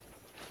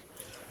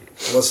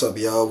What's up,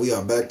 y'all? We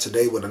are back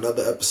today with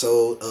another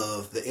episode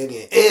of the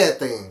Any and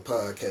Everything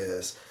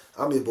podcast.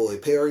 I'm your boy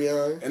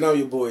Perrion. And I'm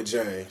your boy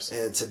James.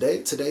 And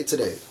today,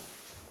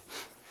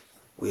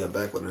 we are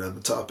back with another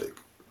topic.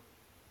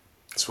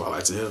 That's what I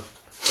like to hear.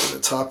 And the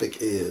topic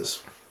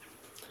is,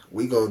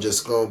 we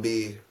gonna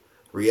be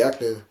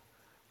reacting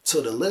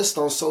to the list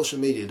on social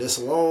media. This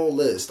long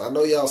list. I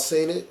know y'all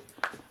seen it.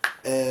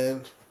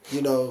 And,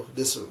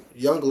 this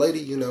young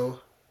lady,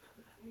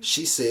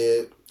 she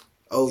said,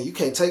 "Oh, you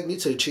can't take me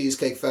to the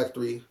Cheesecake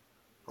Factory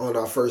on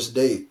our first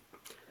date."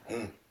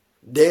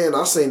 Then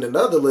I seen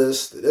another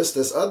list.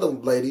 This other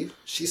lady.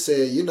 She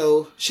said,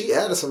 she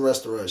added some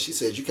restaurants. She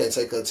said you can't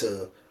take her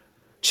to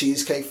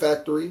Cheesecake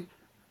Factory.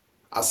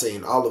 I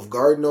seen Olive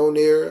Garden on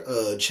there,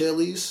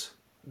 Chili's,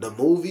 the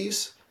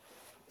movies,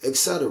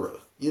 etc.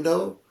 And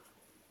I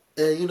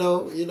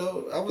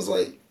was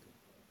like,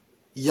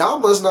 y'all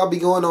must not be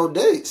going on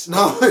dates,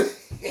 no,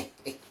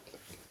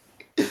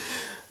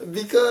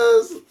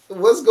 because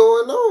what's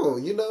going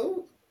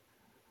on,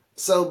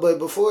 So, but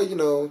before,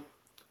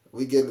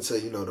 we get into,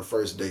 the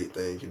first date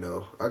thing,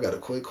 I got a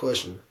quick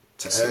question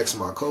to ask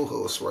my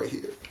co-host right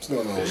here. What's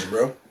going on with you,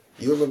 bro?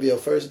 You remember your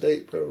first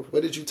date, bro?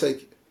 Where did you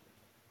take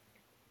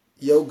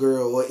your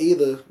girl, or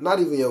either, not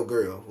even your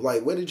girl,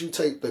 like, where did you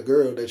take the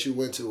girl that you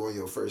went to on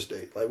your first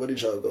date? Like, where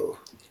did y'all go?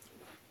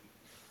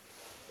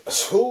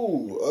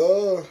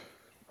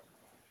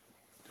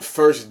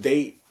 First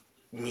date,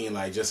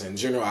 like just in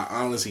general, I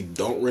honestly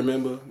don't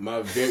remember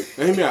my very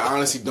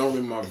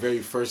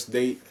first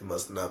date. It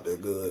must have not been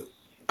good.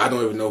 I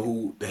don't even know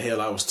who the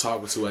hell I was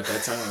talking to at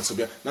that time.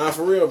 So, nah,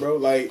 for real, bro.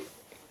 Like,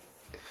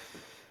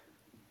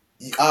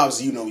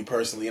 obviously, you know me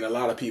personally, and a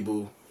lot of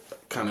people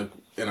kind of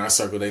in our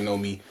circle, they know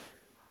me.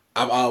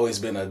 I've always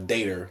been a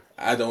dater.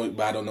 I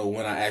don't know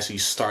when I actually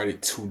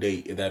started to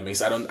date. If that makes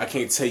sense. I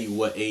can't tell you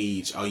what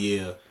age. Oh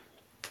yeah,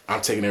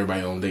 I'm taking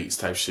everybody on dates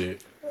type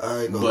shit.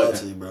 I ain't gonna lie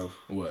to you, bro.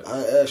 What?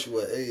 I asked you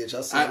what age.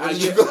 I said, I'm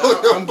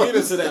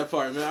getting to that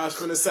part, man. I was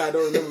gonna say I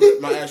don't remember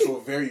my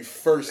actual very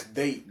first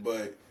date,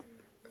 but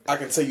I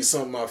can tell you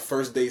some of my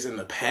first dates in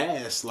the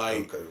past.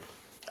 Like, okay.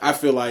 I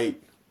feel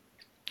like,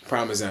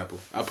 prime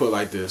example, I put it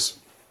like this.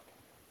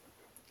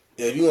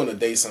 If you want to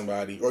date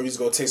somebody, or you just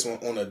go take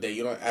someone on a date,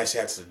 you don't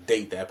actually have to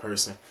date that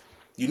person.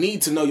 You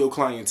need to know your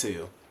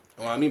clientele.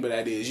 And what I mean by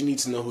that is, you need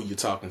to know who you're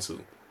talking to.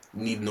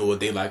 You need to know what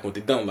they like, what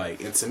they don't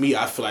like. And to me,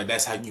 I feel like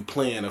that's how you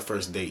plan a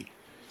first date.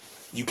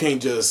 You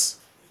can't just,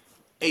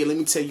 hey, let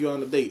me take you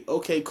on a date.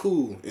 Okay,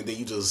 cool. And then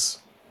you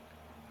just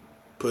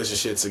push your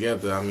shit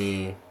together. I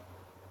mean,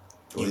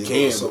 you can.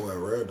 Go somewhere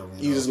random.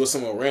 You just go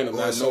somewhere random.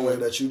 Not somewhere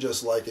that you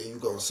just like it, you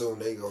gonna assume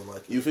they gonna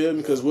like it. You feel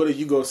me? Because what if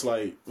you go to,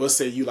 like, let's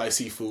say you like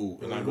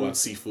seafood, and I go out to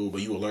seafood,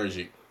 but you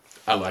allergic.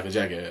 I like a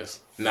jackass.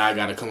 Now I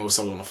gotta come up with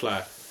something on the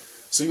fly.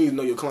 So you need to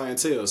know your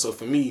clientele. So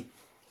for me,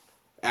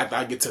 after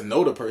I get to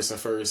know the person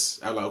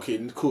first, I'm like,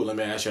 okay, cool, let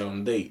me ask you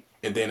on a date.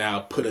 And then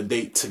I'll put a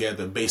date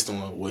together based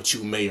on what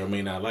you may or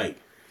may not like.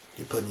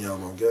 You putting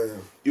y'all on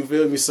game. You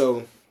feel me?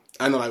 So,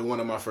 I know, like, one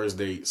of my first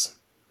dates,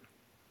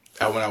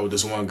 I went out with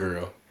this one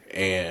girl,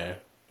 and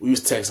we was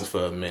texting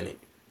for a minute.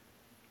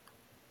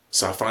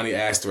 So I finally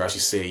asked her out. She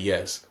said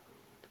yes.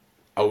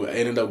 I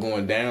ended up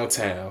going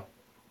downtown.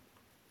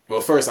 Well,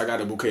 first I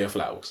got a bouquet of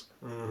flowers.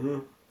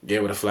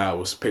 Gave her the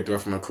flowers, picked her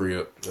up from her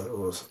crib. That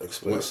was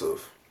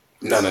expensive.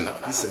 No.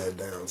 He said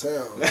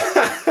downtown.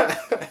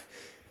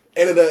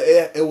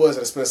 It was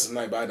an expensive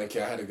night, but I didn't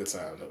care. I had a good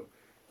time, though.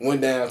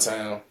 Went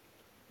downtown.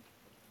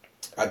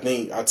 I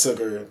think I took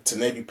her to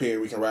Navy Pier.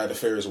 We can ride the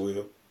Ferris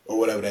wheel. Or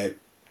whatever that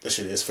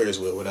shit is. Ferris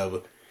wheel,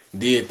 whatever.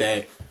 Did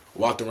that.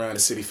 Walked around the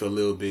city for a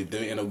little bit.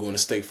 Then ended up going to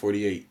Steak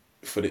 48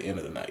 for the end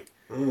of the night.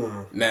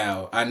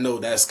 Now, I know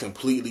that's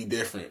completely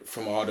different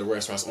from all the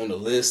restaurants on the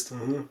list.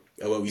 Of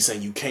what we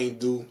saying you can't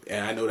do.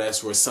 And I know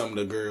that's where some of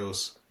the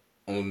girls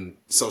on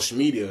social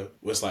media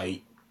was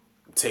like,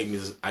 take me,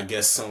 I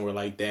guess, somewhere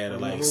like that, or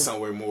like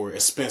somewhere more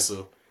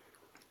expensive.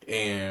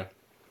 And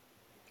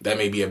that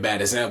may be a bad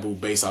example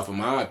based off of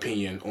my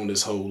opinion on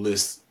this whole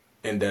list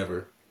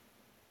endeavor.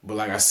 But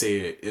like I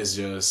said, it's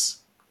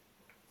just,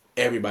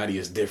 everybody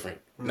is different.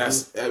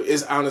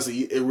 It's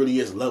honestly, it really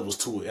is levels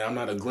to it. And I'm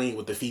not agreeing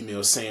with the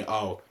female saying,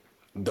 oh,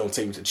 don't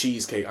take me to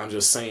cheesecake. I'm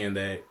just saying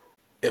that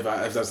if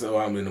that's not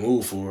what I'm in the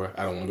mood for,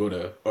 I don't want to go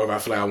there. Or if I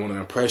feel like I want to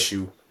impress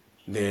you,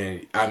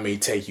 then I may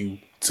take you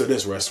to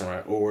this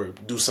restaurant or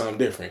do something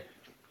different.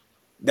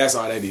 That's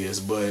all that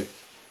is. But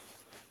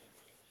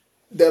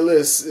that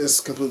list is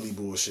completely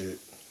bullshit.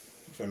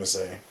 I'm gonna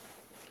say.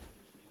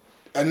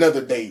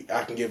 Another date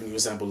I can give you an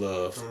example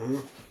of.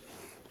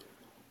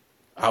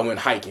 I went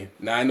hiking.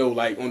 Now I know,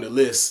 like, on the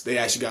list they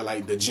actually got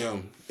like the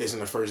gym isn't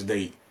the first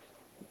date.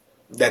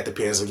 That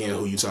depends again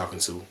who you talking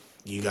to.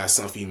 You got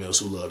some females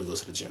who love to go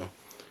to the gym.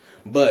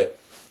 But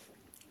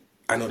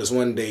I know this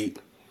one date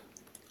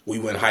we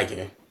went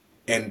hiking.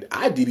 And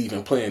I didn't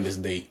even plan this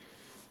date.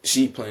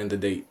 She planned the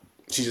date.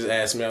 She just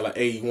asked me, like,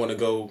 hey, you want to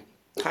go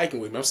hiking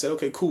with me? I said,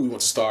 okay, cool. We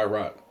went to Star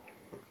Rock.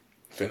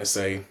 Finna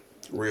say,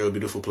 real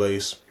beautiful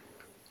place.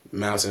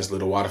 Mountains,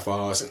 little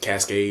waterfalls and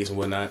cascades and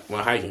whatnot.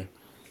 Went hiking.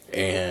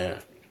 And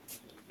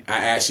I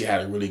actually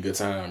had a really good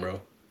time,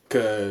 bro.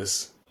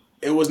 Cause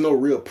it was no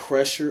real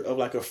pressure of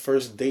like a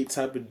first date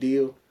type of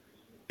deal.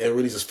 It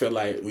really just felt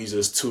like we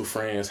just two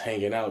friends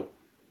hanging out.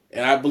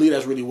 And I believe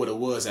that's really what it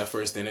was at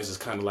first. Then it's just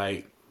kind of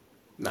like,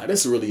 nah,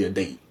 this is really a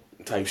date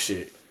type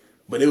shit.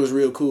 But it was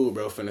real cool,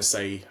 bro, finna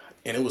say.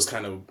 And it was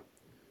kind of,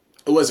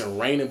 it wasn't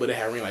raining, but it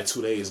had rained like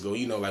 2 days ago.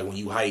 You know, like when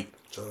you hike,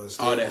 So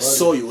all that muddy.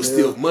 soil was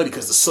still muddy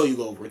because the soil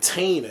go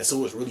retain it. So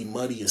it was really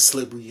muddy and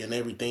slippery and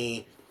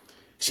everything.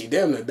 She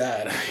damn near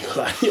died. I ain't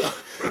gonna lie. Yo,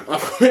 my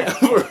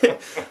friend,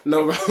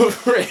 no, my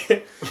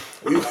friend,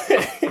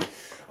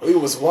 we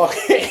was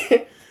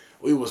walking.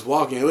 We was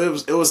walking.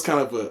 It was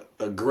kind of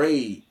a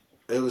grade.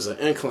 It was an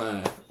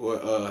incline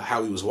where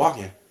how we was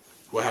walking,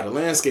 where how the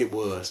landscape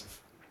was.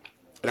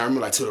 And I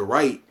remember like to the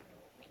right,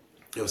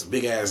 it was a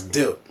big ass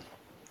dip.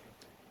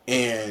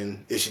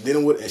 And if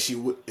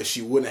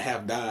she wouldn't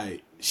have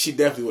died, she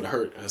definitely would have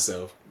hurt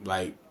herself,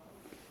 like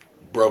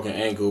broken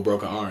ankle,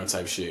 broken arm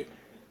type shit.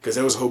 Cause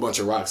there was a whole bunch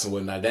of rocks and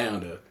whatnot down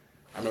there.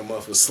 I remember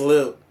motherfuckers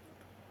slipped.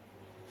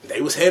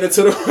 They was headed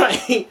to the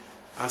right.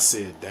 I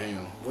said,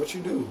 "Damn, What you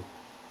do?"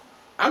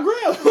 I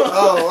grabbed.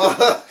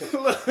 Oh,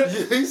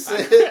 you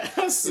said.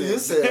 I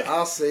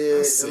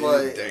said,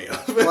 Like,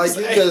 damn. like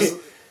you just.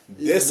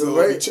 This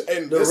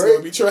gonna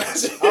be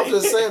tragic. I'm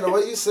just saying the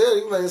way you said it,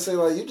 you made it seem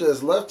like you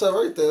just left her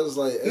right there. It was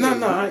like, hey,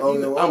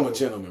 no, I'm a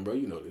gentleman, bro.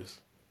 You know this.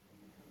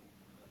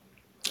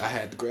 I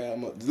had to grab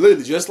him up,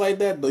 literally just like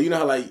that. Though you know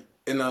how like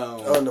in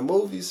the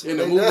movies, you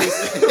know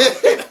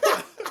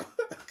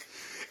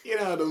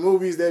the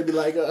movies they'd be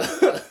like,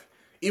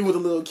 even with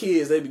the little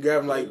kids, they'd be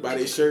grabbing like by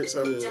their shirts.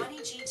 Johnny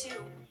G2.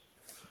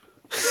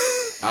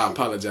 I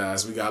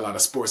apologize. We got a lot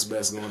of sports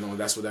bets going on.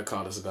 That's what that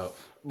call is about.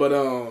 But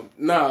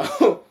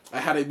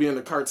how they be in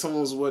the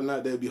cartoons and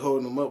whatnot, they'd be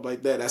holding them up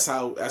like that. That's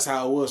how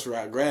it was where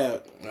I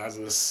grabbed. I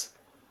just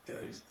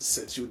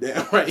set you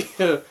down right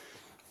here.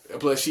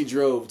 Plus she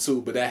drove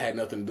too, but that had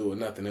nothing to do with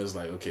nothing. It was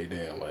like, okay,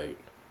 damn, like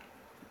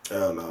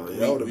hell no,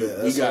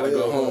 we gotta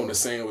go home the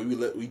same way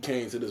we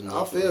came to this.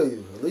 I feel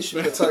you. At least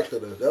you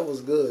protected her. That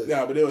was good.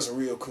 Nah, but it was a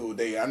real cool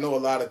day. I know a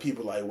lot of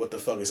people like, what the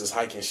fuck is this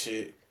hiking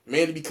shit?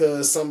 Mainly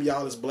because some of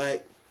y'all is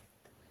black.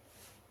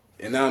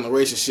 And not in a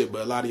relationship,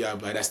 but a lot of y'all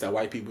be like, that's that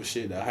white people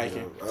shit, that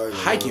hiking. Yeah,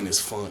 hiking is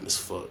fun as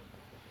fuck.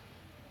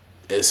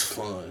 It's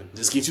fun.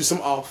 Just get you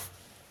some off.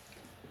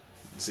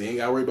 So you ain't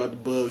gotta worry about the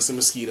bugs and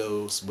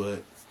mosquitoes,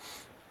 but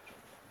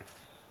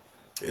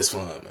it's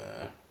fun,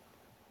 man.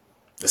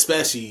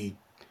 Especially,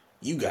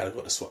 you gotta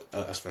go to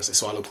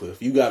Swallow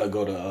Cliff. You gotta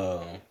go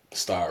to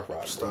Starved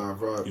Rock.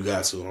 Starved Rock. You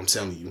got to. I'm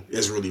telling you,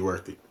 it's really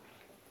worth it.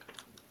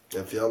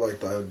 If y'all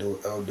like the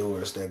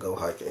outdoors, then go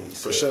hiking.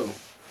 For sure.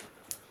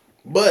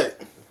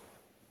 But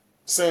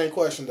same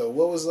question though.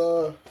 What was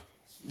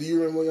do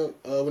you remember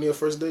one of your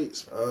first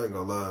dates? I ain't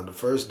gonna lie. The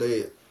first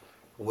date,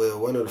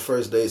 one of the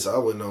first dates I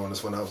went on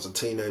is when I was a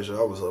teenager.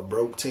 I was a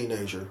broke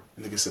teenager.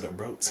 Nigga said a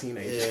broke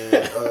teenager.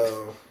 And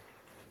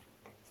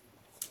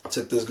I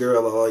took this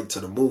girl I liked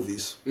to the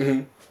movies.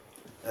 Mm-hmm.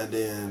 And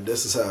then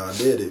this is how I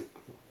did it.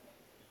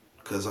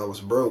 Because I was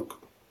broke.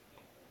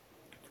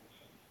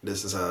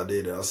 This is how I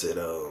did it. I said,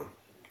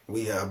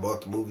 we had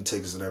bought the movie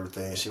tickets and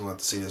everything. She wanted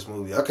to see this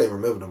movie. I can't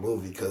remember the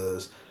movie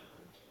because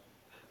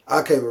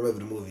I can't remember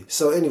the movie.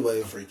 So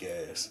anyway. Freak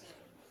ass.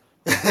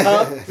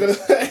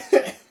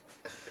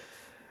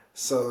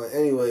 So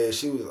anyway,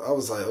 I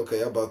was like,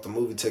 okay, I bought the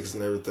movie tickets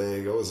and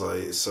everything. I was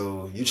like,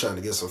 so you trying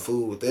to get some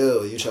food with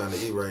Elle or you trying to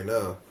eat right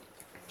now?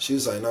 She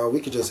was like, no,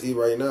 we could just eat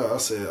right now. I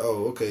said,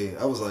 oh, okay.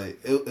 I was like,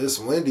 it's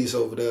Wendy's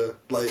over there.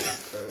 Like,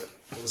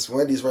 it was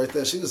Wendy's right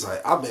there. She was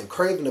like, I've been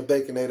craving a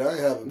Baconator. I ain't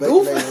have a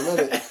Baconator in a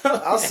minute.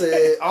 I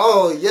said,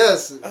 oh,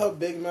 yes. Oh,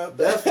 big mouth.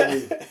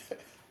 Definitely.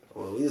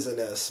 Well, we was in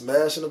there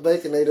smashing the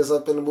Baconators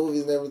up in the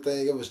movies and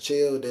everything. It was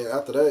chill. Then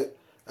after that,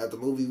 at the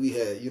movie, we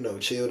had,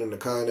 chilled in the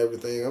car and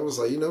everything. I was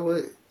like, you know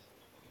what?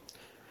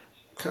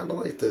 Kind of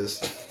like this.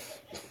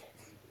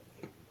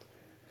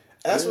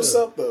 That's what's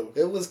up, though.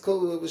 It was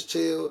cool. It was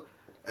chill.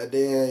 And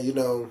then,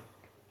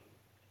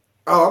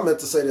 I meant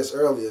to say this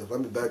earlier.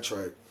 Let me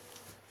backtrack.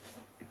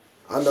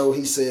 I know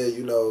he said,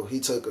 he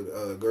took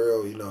a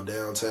girl,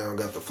 downtown,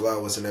 got the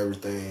flowers and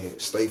everything,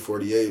 State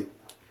 48.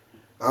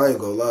 I ain't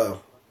gonna lie.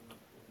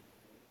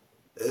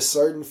 It's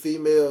certain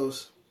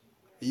females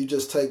you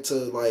just take to,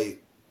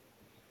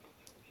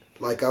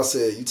 like I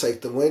said, you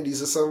take the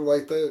Wendy's or something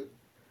like that.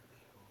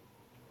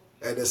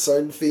 And there's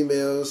certain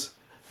females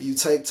you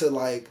take to,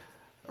 like,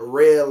 a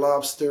Red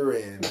Lobster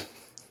and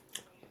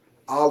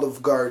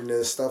Olive Garden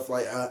and stuff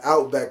like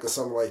Outback or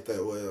something like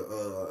that with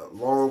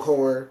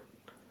Longhorn.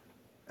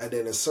 And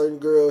then there's certain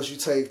girls you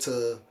take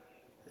to,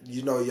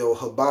 your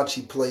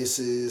hibachi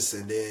places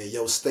and then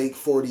your Steak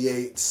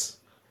 48s,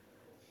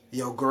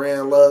 your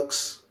Grand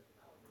Lux.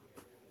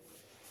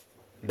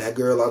 That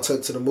girl I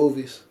took to the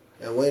movies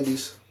at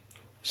Wendy's,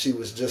 she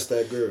was just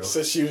that girl.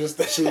 So she was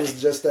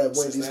just that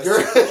Wendy's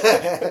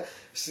girl.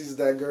 She's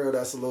that girl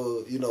that's a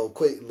little,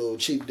 quick, little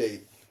cheap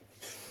date.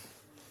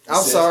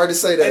 I'm sorry to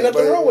say that. Ain't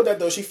nothing wrong with that,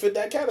 though. She fit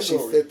that category. She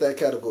fit that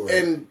category.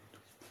 And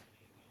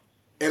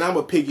I'm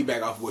going to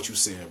piggyback off what you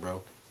said,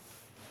 bro.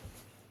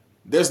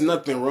 there's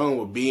nothing wrong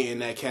with being in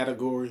that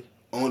category.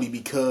 Only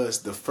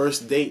because the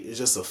first date is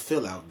just a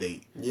fill out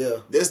date. Yeah.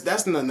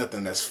 That's not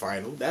nothing that's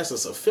final. That's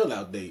just a fill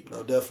out date.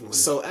 No, definitely.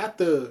 So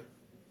after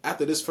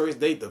this first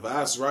date, the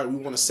vibes right, we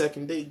want a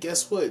second date.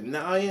 Guess what?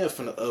 Now I am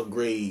finna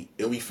upgrade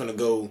and we finna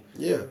go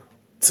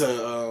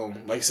to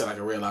like you said, like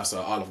a Red Lobster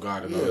or Olive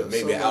Garden or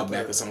maybe an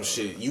Outback or some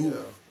shit.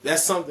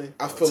 That's something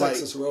I feel like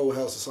Texas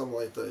Roadhouse or something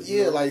like that.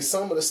 Yeah, like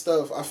some of the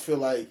stuff I feel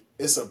like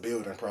it's a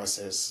building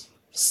process.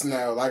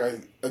 Now,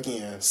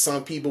 again,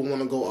 some people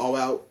want to go all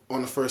out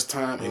on the first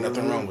time. Ain't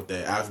nothing wrong with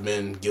that. I've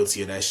been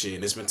guilty of that shit.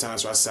 And there's been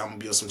times where I say I'm going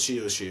to be on some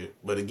chill shit.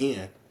 But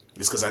again,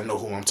 it's because I know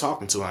who I'm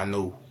talking to. I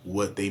know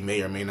what they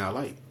may or may not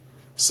like.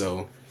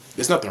 So,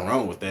 there's nothing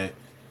wrong with that.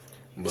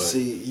 But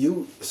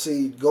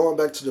going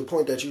back to the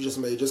point that you just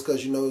made, just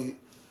because you know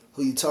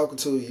who you talking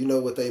to, you know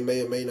what they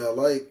may or may not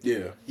like.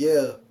 Yeah.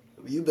 Yeah,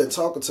 you've been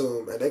talking to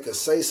them, and they could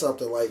say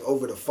something like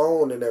over the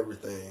phone and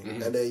everything.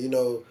 Mm-hmm. And then, you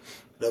know,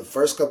 the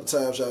first couple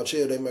times y'all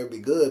chill, they may be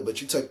good,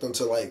 but you take them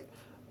to like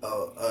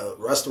a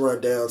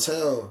restaurant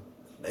downtown,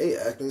 they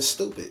acting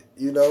stupid,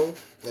 you know?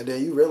 And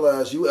then you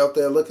realize you out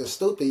there looking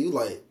stupid, you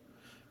like...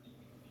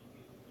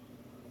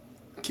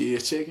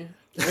 Kids chicken?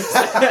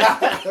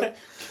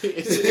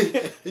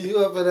 You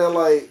up in there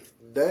like,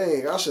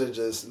 dang, I should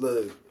just,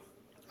 look,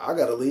 I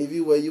gotta leave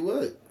you where you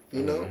at,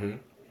 you know?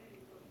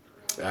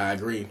 Mm-hmm. I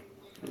agree.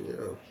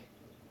 Yeah.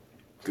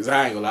 Because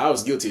I ain't gonna lie, I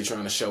was guilty of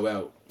trying to show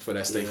out for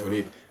that steak for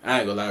it. I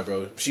ain't gonna lie,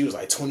 bro. She was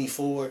like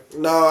 24.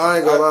 No, I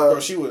ain't gonna lie. Bro,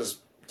 she was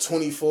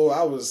 24. I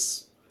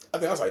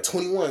think I was like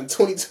 21,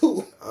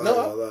 22. I ain't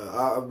gonna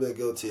lie. I've been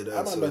guilty of that.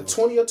 I might have been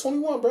 20 or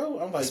 21, bro.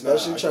 I'm like,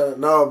 especially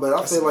but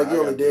I feel like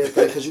you only did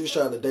that because you was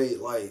trying to date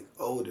like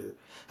older.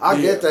 I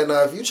get that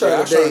now. If you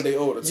trying to date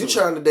older, you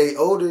trying to date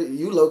older,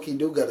 you low key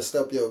do got to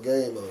step your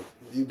game up.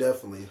 You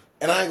definitely.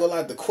 And I ain't gonna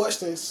lie, the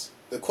questions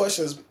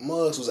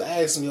Muggs was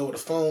asking me over the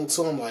phone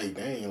too. I'm like,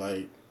 dang,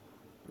 like.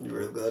 You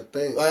really got to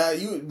think. Like,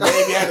 you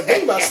maybe had to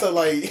think about stuff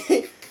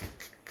like,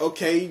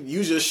 okay,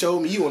 you just showed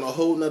me you on a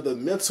whole nother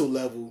mental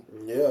level.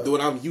 Yeah. Than what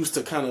I'm used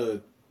to kind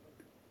of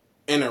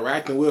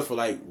interacting with or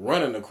like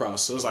running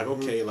across. So it's like,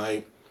 okay,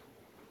 like,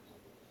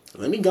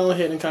 let me go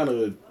ahead and kind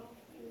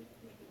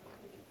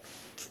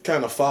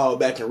of fall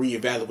back and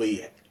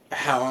reevaluate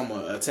how I'm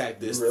going to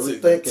attack this really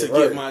to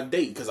get my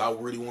date because I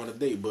really want a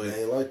date. But I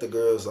ain't like the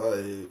girls our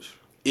age.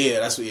 Yeah,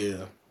 that's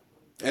what,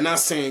 And not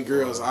saying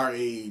girls our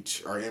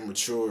age are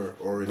immature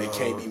or they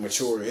can't be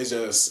mature. It's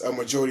just a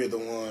majority of the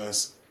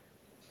ones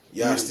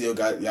y'all still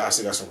got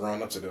some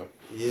growing up to do.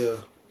 Yeah.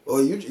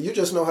 Or you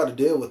just know how to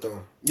deal with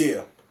them.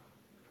 Yeah.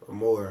 Or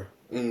more.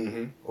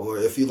 Mm-hmm. Or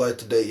if you like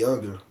to date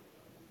younger.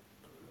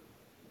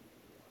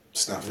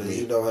 It's not for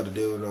me. You know how to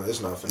deal with them.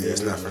 It's not for me.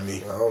 It's not for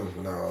me.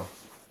 No.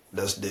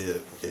 That's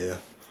dead. Yeah.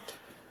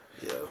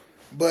 Yeah.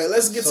 But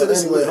let's get to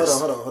this list.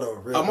 Hold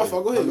on. Oh, my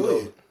fault. Go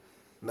ahead.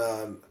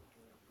 Nah,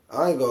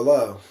 I ain't gonna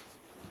lie.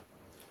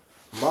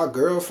 My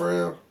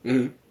girlfriend,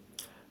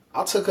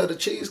 I took her to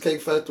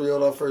Cheesecake Factory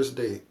on our first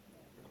date.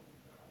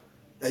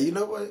 And you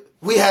know what?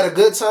 We had a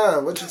good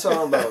time. What you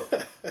talking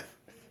about?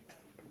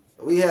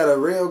 We had a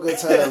real good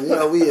time. You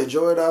know, we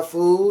enjoyed our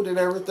food and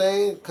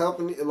everything.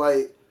 Company,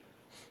 like,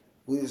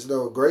 we was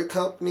great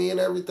company and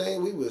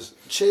everything. We was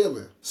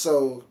chilling.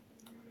 So,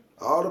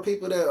 all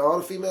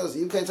the females,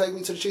 you can't take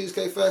me to the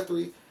Cheesecake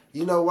Factory.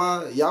 You know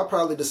why? Y'all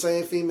probably the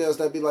same females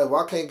that be like,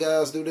 why can't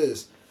guys do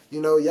this? You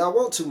know, y'all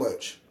want too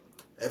much.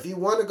 If you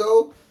want to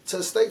go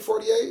to Steak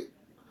 48,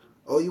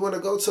 or you want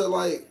to go to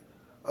like,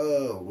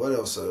 what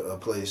else? A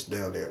place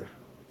down there,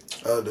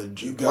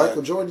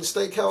 Michael Jordan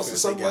Steakhouse or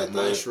something like that.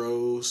 Nice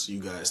Rose.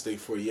 You got Steak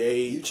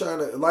 48. You trying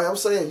to Grand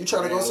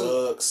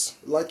Lux.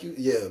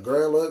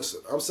 Grand Lux.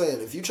 I'm saying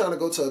if you trying to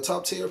go to a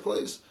top tier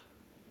place,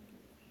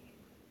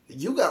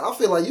 I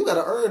feel like you got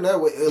to earn that.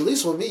 At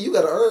least with me, you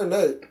got to earn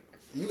that.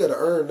 You got to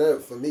earn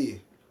that for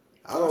me.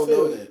 I don't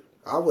know that.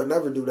 I would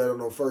never do that on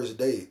no first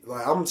date.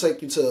 Like, I'm going to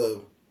take you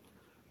to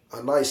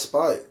a nice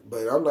spot,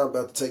 but I'm not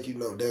about to take you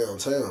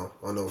downtown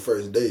on no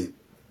first date.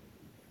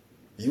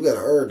 You got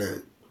to earn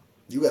that.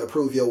 You got to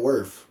prove your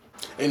worth.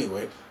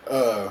 Anyway,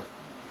 I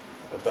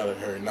thought I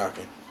heard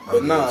knocking.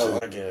 But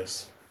I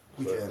guess.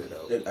 We got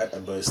it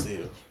out. But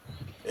still,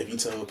 if you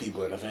tell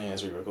people in the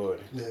fans we're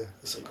recording. Yeah,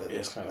 it's okay.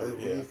 It's kind of,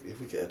 If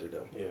we got it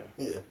out. Yeah,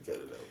 we got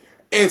it out.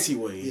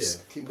 Anyways.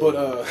 Yeah, keep going.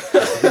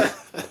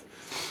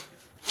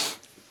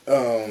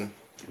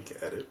 We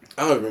got it.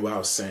 I don't remember what I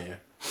was saying.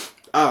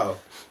 Oh,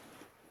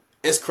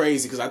 it's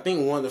crazy because I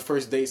think one of the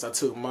first dates I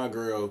took my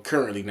girl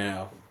currently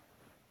now,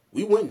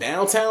 we went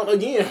downtown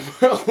again,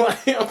 bro.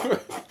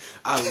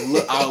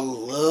 I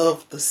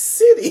love the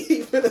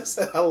city.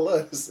 I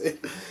love the city.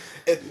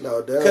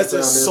 Because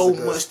there's so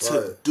much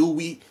to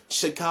do.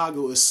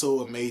 Chicago is so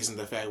amazing.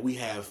 The fact we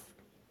have,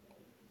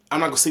 I'm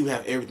not gonna say we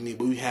have everything,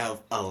 but we have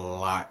a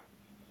lot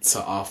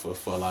to offer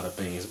for a lot of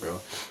things, bro.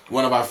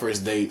 One of our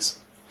first dates,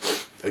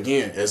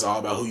 again, it's all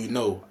about who you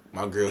know.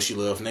 My girl, she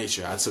loved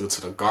nature. I took her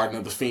to the Garden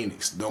of the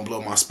Phoenix. Don't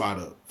blow my spot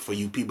up. For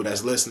you people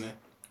that's listening,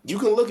 you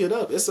can look it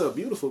up. It's a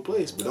beautiful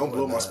place, but don't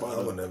blow my spot up.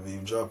 I would never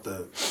even drop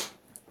that.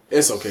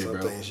 It's okay, Some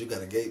bro. things you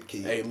got to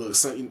gatekeep. Hey, look,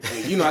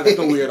 you know I got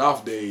them weird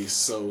off days,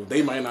 so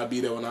they might not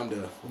be there when I'm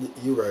there.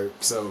 You right.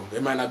 So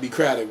it might not be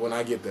crowded when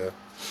I get there.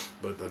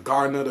 But the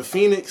Garden of the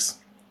Phoenix,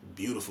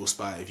 beautiful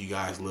spot if you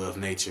guys love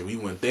nature. We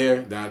went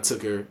there. Then I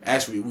took her.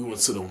 Actually, we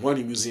went to the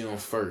Wonder Museum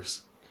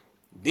first.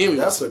 Then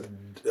That's a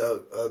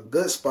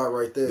good spot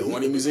right there. The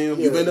Wonder Museum.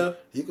 You been there?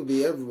 You could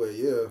be everywhere.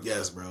 Yeah.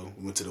 Yes, bro.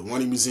 We went to the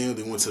Wonder Museum.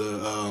 Then went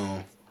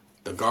to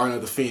the Garden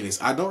of the Phoenix.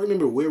 I don't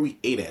remember where we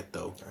ate at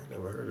though. I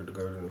never heard of the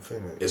Garden of the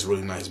Phoenix. It's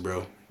really nice,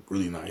 bro.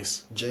 Really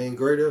nice. Jane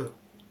Grey there?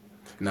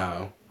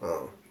 No.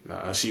 Oh.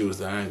 Nah, she was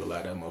the angle.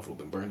 Like that motherfucker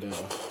been burned down.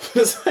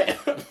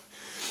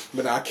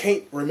 But I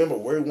can't remember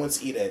where we went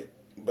to eat at.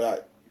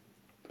 But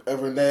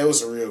other than that, it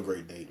was a real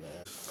great date, man.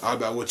 All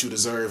about what you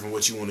deserve and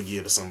what you want to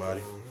give to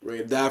somebody.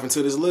 Ready to dive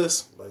into this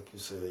list? Like you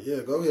said,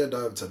 yeah. Go ahead, and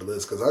dive into the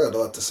list because I got a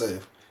lot to say.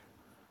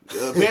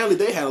 Apparently,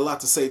 they had a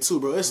lot to say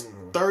too, bro. It's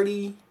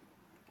 30.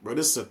 Bro,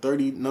 this is a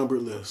 30 number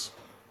list.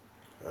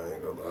 I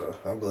ain't gonna lie.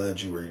 I'm glad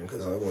you reading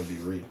because I wouldn't be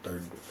reading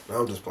 30.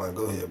 I'm just playing.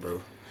 Go ahead,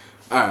 bro.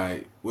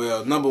 Alright.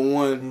 Well, number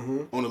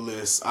one on the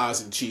list,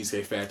 obviously the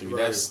Cheesecake Factory.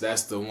 Right.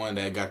 That's the one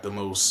that got the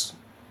most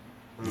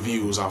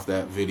views off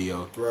that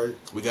video. Right.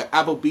 We got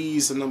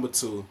Applebee's at number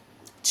 2.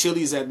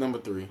 Chili's at number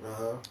 3.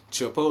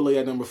 Chipotle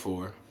at number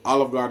 4.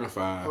 Olive Garden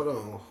 5. Hold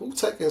on. Who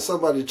taking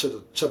somebody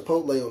to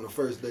Chipotle on the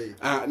first date?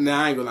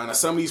 Now, I ain't gonna lie. Now,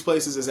 some of these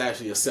places is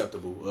actually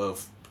acceptable.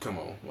 Come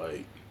on,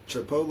 like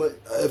Chipotle?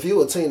 If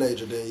you a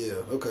teenager, then yeah.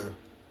 Okay.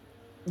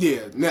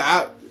 yeah.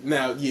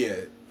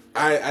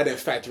 I didn't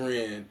factor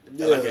in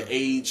like an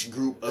age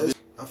group of it.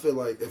 I feel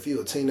like if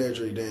you a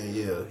teenager, then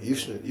yeah,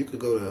 you could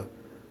go to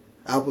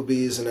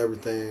Applebee's and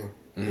everything.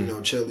 You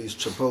know, Chili's,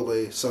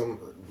 Chipotle, some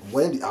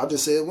Wendy. I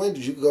just said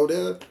Wendy's. You could go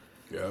there.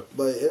 Yeah.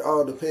 But it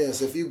all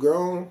depends. If you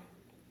grown,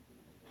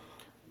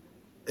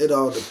 it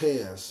all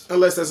depends.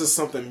 Unless that's just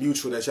something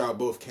mutual that y'all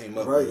both came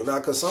up Right. with. Now,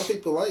 because some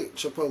people like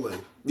Chipotle.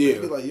 Yeah. They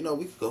be like,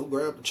 we could go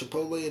grab a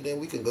Chipotle and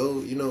then we can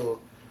go,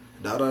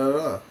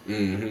 da-da-da-da.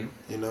 Mm-hmm.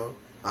 You know?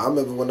 I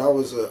remember when I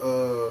was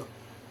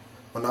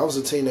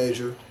a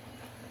teenager,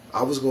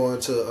 I was going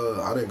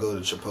to, I didn't go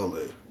to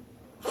Chipotle.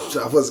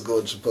 I wasn't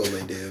going to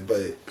Chipotle then,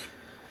 but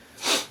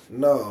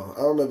no,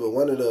 I remember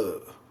one of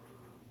the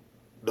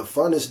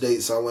funnest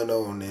dates I went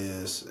on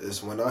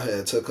is when I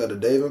had took her to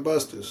Dave and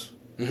Buster's.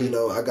 Mm-hmm. You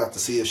know, I got to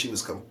see if she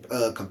was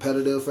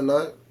competitive or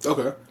not.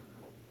 Okay.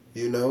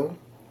 You know,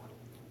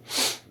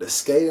 the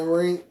skating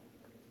rink.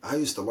 I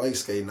used to like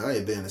skating. I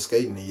ain't been to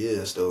skating in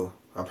years though.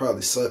 I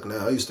probably suck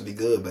now. I used to be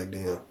good back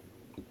then.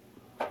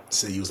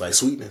 So you was like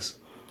sweetness.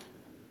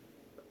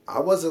 I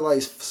wasn't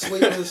like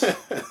sweetness.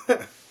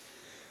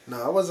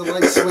 No, I wasn't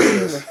like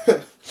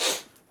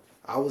sweetness.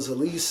 I was at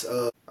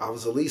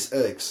least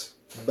X.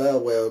 Bow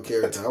Wow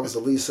character. I was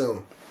at least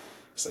him.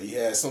 So you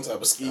had some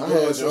type of ski.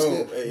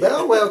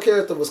 Bow Wow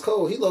character was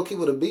cold. He low-key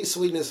would have beat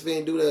Sweetness if he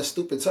didn't do that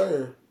stupid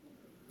turn.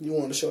 You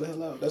wanted to show the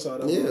hell out. That's all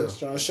that was.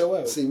 Trying to show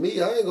out. See,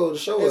 me, I ain't going to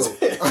show out.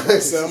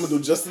 So I'm going to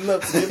do just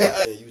enough to get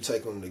back. And you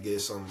take them to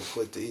get something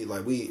quick to eat.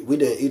 Like, we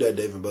didn't eat at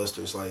Dave &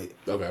 Buster's. Like,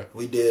 okay.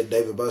 We did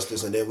Dave &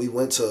 Buster's, and then we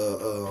went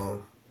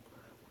to,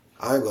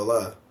 I ain't going to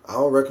lie. I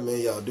don't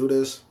recommend y'all do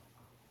this,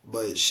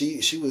 but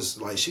she was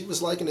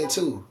liking it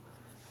too.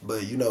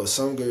 But,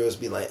 some girls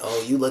be like,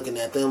 oh, you looking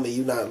at them and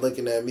you not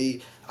looking at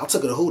me. I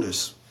took her to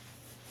Hooters.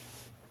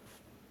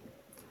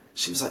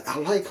 She was like, I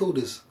like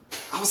Hooters.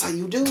 I was like,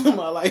 you do?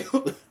 I like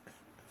Hooters.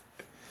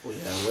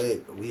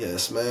 We had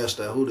smashed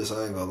that Hooters,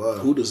 I ain't gonna lie.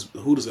 Hooters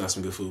got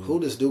some good food.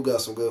 Hooters do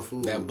got some good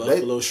food. That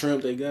buffalo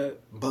shrimp they got.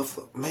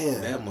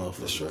 Man. That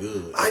motherfucker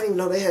good. I didn't even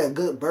know they had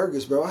good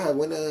burgers, bro. I had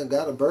went there and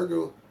got a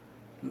burger,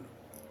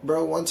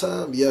 bro, one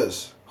time.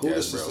 Yes.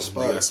 Hooters is the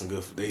spot. They got some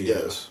good food.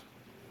 Yes.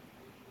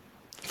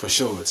 For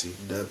sure, T.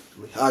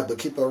 Definitely. All right, but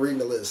keep on reading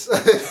the list.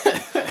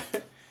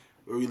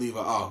 Where we leave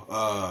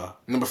it?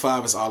 Number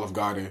 5 is Olive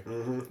Garden.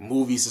 Mm-hmm.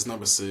 Movies is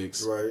number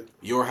 6. Right.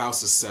 Your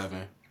House is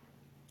 7.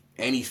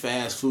 Any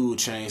fast food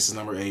chains is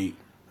number 8.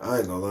 I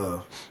ain't gonna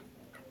lie.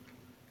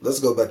 Let's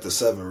go back to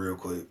 7 real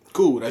quick.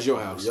 Cool, that's Your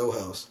House. Your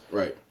House.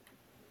 Right.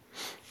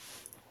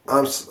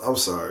 I'm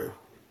sorry.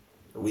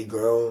 We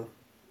grown.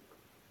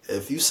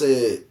 If you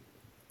said,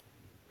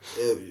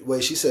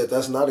 she said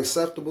that's not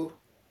acceptable.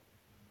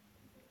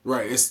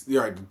 Right,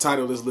 you're right. The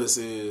title of this list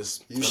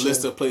is a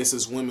list of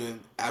places women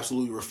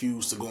absolutely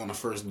refuse to go on a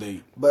first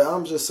date. But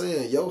I'm just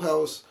saying, Your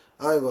House,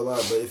 I ain't gonna lie,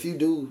 but if you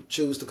do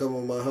choose to come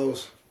on my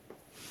house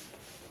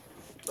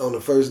on the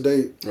first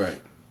date,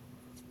 right,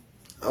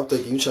 I'm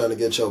thinking you trying to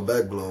get your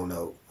back blown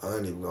out. I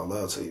ain't even gonna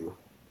lie to you.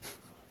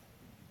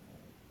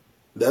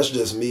 That's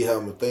just me how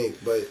I'm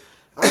think. But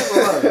I ain't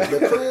gonna lie,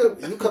 the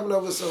crib, you coming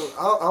over some,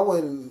 I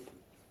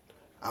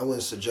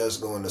wouldn't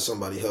suggest going to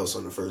somebody's house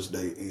on the first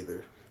date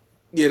either.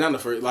 Yeah, not the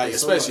first, like,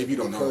 especially if you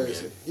don't know them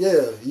yet.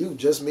 Yeah, you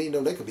just meet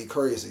them, they could be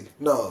crazy.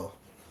 No.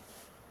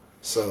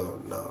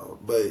 So, no.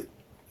 But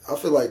I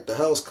feel like the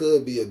house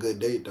could be a good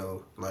date,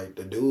 though. Like,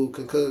 the dude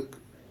can cook.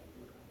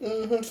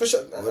 Mm-hmm, for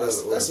sure.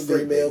 That's a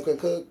great female date. can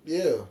cook.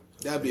 Yeah.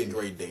 That'd be a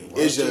great date. Watch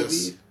It's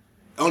just, TV.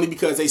 Only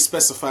because they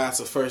specify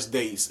to first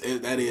dates.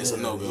 That is a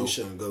no-go. You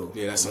shouldn't go.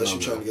 Yeah, that's unless a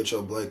no-go. you're trying to get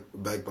your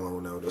back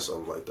blown out or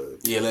something like that.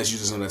 Yeah, unless you're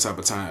just on that type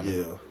of time.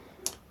 Yeah.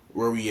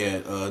 Where we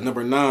at?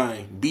 Number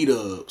 9,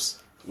 B-Dubs.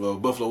 Well,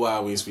 Buffalo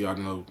Wild Wings, for y'all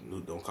know,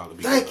 don't call it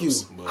B-Dubs. Thank you.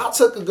 But I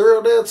took a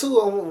girl there, too,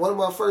 on one of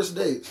my first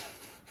dates.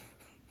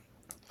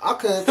 I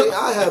couldn't think.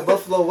 I had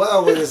Buffalo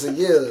Wild Wings in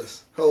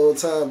years, whole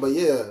time. But,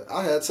 yeah,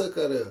 I had took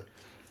her there.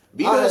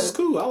 B-Dubs is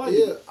cool. I like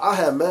it. Yeah, I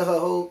had met her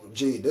whole...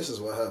 Gee, this is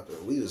what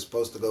happened. We was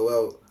supposed to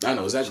go out. I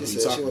know exactly she what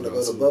you're said talking she about.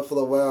 wanted to go to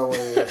Buffalo Wild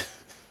Wings.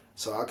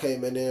 So I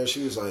came in there and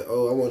she was like,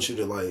 oh, I want you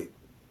to, like...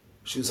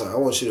 She was like, I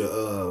want you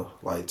to,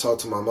 like, talk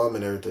to my mom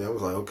and everything. I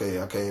was like,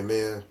 okay. I came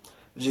in.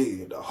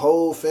 Gee, the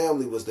whole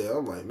family was there.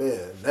 I'm like,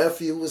 man,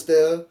 nephew was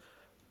there,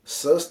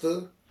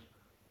 sister,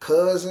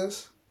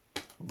 cousins,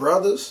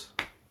 brothers.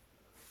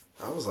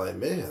 I was like,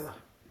 man,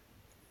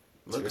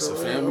 look it's a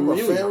around. family I'm a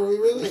reunion. family,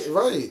 really?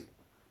 Right.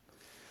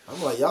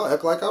 I'm like, y'all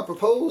act like I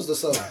proposed or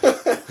something.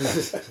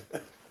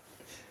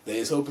 They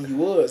was hoping you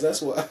was.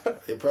 That's why.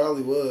 It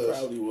probably was.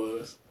 Probably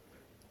was.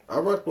 I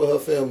rocked with her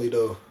family,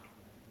 though.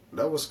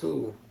 That was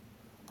cool.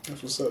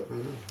 That's what's up.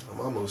 Mm-hmm.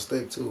 My mama was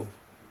thick, too.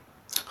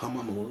 Her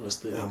mama was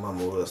thick. Yeah, my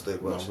mama was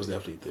thick. Mama was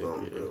definitely thick.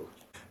 Yeah. Yeah.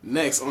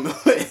 Next on the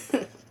list.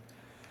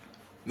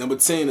 Number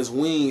 10 is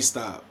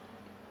Wingstop.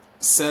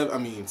 7.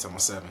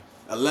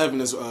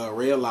 11 is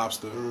Red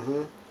Lobster.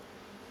 Mm-hmm.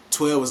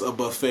 12 is a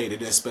buffet. They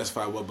didn't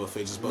specify what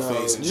buffet, just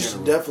buffets in you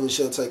general. definitely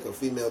should take a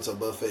female to a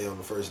buffet on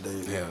the first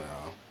date. Hell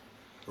no.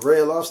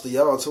 Red Lobster,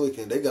 y'all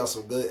tweaking. They got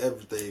some good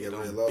everything at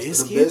Red Lobster.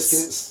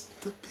 Biscuits?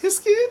 The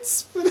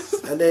biscuits?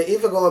 And then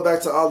even going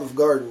back to Olive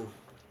Garden.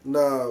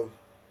 Nah.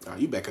 Oh,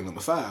 you back at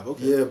number 5.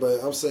 Okay. Yeah, but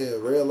I'm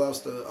saying Red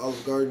Lobster,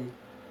 Olive Garden.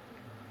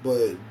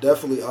 But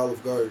definitely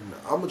Olive Garden.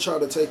 I'm going to try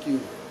to take you,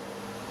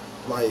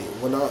 like,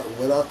 when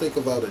I think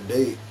about a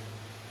date,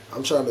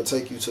 I'm trying to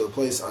take you to a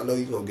place I know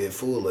you're going to get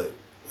full at.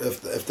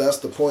 If that's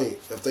the point,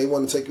 if they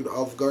want to take you to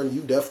Olive Garden,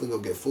 you definitely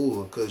going to get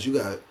full because you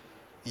got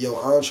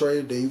your entree,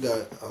 then you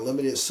got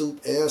unlimited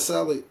soup and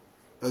salad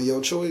of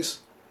your choice.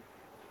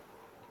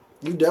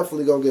 You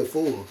definitely going to get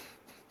full.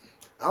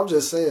 I'm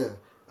just saying.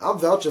 I'm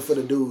vouching for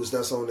the dudes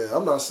that's on there.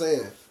 I'm not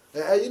saying.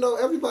 And you know,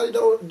 everybody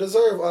don't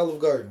deserve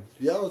Olive Garden.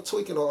 Y'all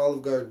tweaking on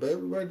Olive Garden, but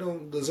everybody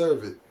don't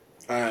deserve it.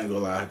 I ain't gonna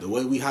lie. The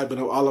way we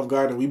hyping up Olive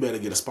Garden, we better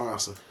get a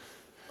sponsor.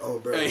 Oh,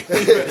 bro. Hey,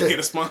 we better get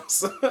a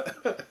sponsor.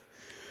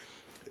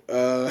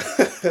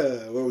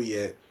 Where we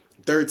at?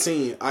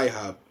 13,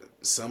 IHOP.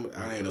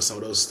 I ain't know some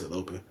of those are still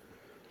open.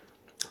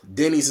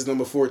 Denny's is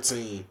number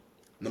 14.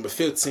 Number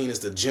 15 is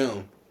the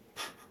gym.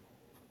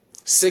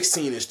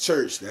 16 is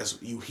church. That's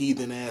you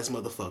heathen ass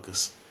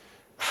motherfuckers.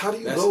 How do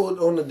you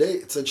go on a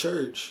date to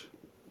church?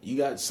 You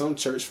got some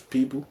church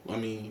people. I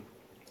mean,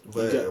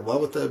 but why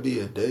would that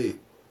be a date?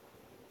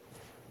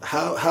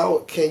 How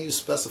can you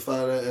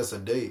specify that as a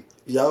date?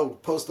 Y'all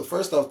supposed to,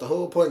 first off, the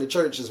whole point of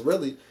church is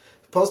really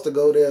supposed to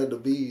go there to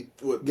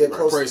get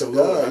closer to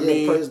God. I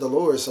mean, praise the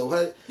Lord. So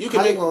how you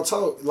gonna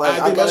talk? Like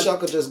I guess y'all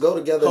could just go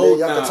together and then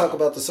y'all can talk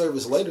about the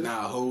service later.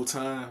 Nah, whole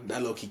time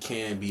that low-key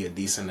can be a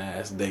decent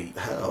ass date.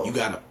 How? You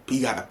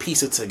gotta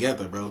piece it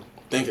together, bro.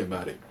 Think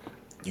about it.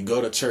 You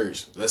go to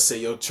church. Let's say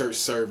your church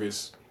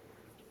service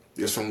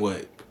is from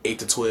 8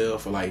 to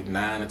 12 or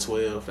 9 to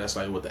 12. That's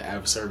what the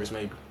average service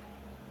maybe.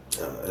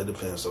 It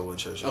depends on what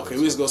church. Okay,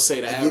 we just gonna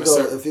say the average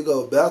service. If you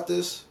go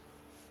Baptist,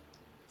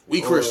 we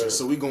Christians,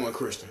 so we going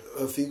Christian.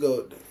 If you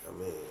go, I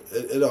mean,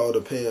 it all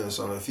depends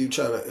on if you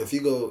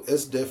go,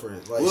 it's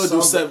different. Like we'll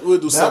do 7 to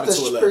 11.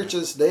 Baptist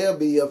preachers, they'll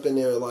be up in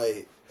there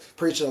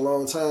preaching a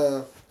long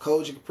time.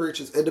 Kojic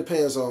preachers, it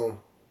depends on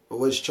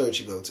which church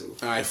you go to.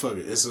 All right, fuck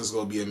it. It's just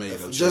gonna be a made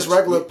up. Just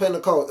regular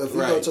Pentecost. If you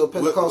go to a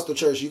Pentecostal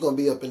church, you're gonna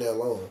be up in there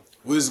long.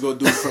 We're just gonna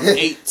do from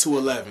 8 to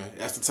 11.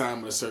 That's the time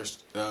of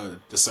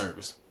the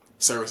service.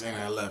 Service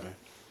ending at 11.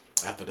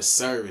 After the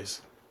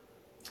service,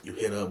 you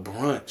hit a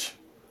brunch.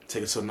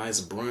 Take it to a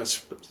nice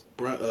brunch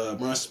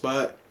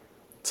spot.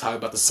 Talk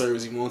about the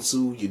service you want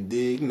to. You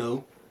dig?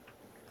 No.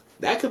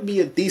 That could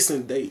be a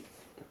decent date.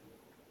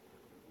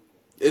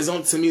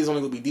 To me, it's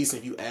only gonna be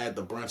decent if you add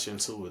the brunch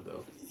into it,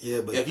 though.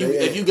 Yeah, but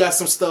if you got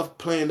some stuff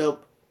planned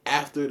up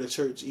after the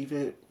church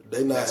event,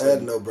 they not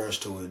adding no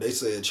brunch to it. They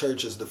said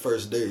church is the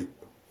first date.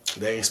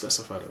 They ain't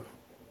specified though.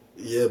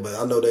 Yeah, but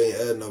I know they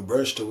ain't adding no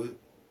brunch to it.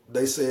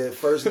 They said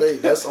first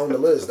date. That's on the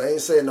list. They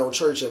ain't saying no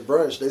church and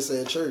brunch. They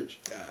said church.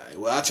 Right,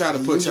 well, I try to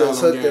put y'all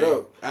on game. It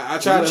up. I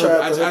try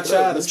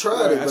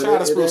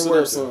to spruce it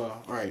up some.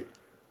 All right.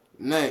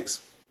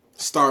 Next,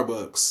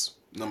 Starbucks,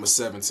 number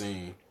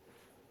 17.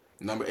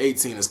 Number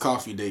 18 is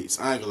coffee dates.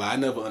 I ain't gonna lie, I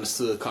never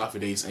understood coffee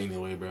dates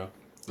anyway, bro.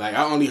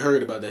 I only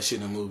heard about that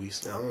shit in the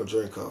movies. Yeah, I don't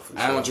drink coffee.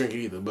 I don't drink it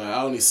either, but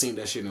I only seen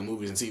that shit in the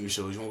movies and TV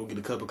shows. You want to go get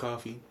a cup of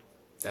coffee?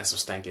 That's some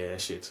stank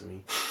ass shit to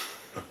me.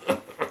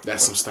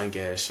 That's some stank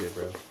ass shit,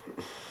 bro.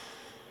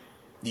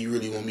 You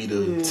really want me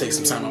to take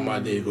some time out of my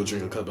day to go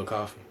drink a cup of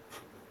coffee?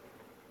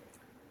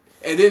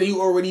 And then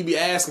you already be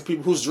asking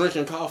people who's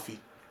drinking coffee.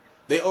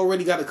 They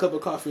already got a cup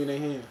of coffee in their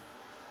hand.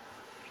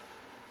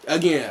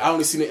 Again, I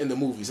only seen it in the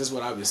movies. That's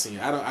what I've been seeing.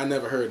 I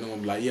never heard no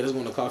one be like, yeah, let's go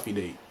on a coffee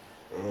date.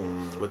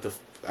 With the,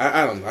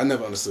 I don't know. I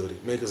never understood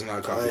it. Maybe because I'm not a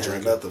I coffee ain't had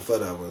drinker. nothing for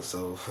that one,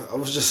 so I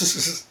was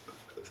just.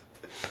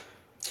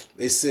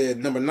 They said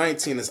number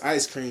 19 is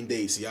ice cream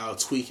dates. Y'all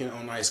tweaking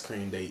on ice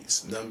cream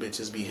dates. Them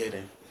bitches be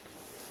hitting.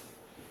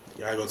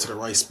 Y'all go to the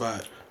right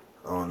spot.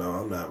 I don't know.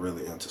 I'm not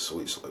really into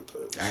sweets like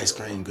that. Ice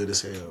cream good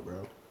as hell,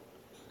 bro.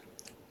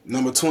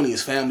 Number 20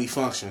 is family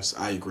functions.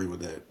 I agree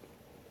with that.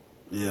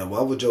 Yeah,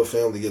 why would your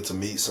family get to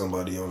meet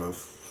somebody on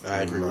a...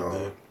 I agree with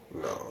that.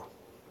 No.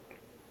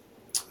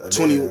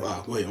 20...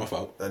 wait, my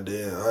fault. And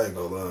then, I ain't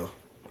gonna lie.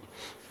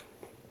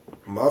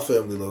 My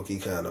family low-key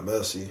kind of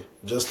messy.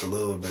 Just a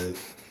little bit.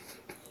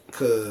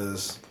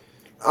 Because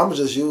I'm going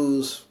to just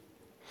use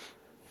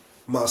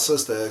my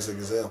sister as an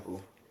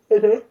example.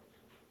 Okay.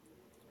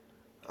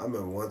 I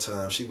remember one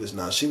time she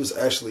was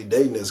actually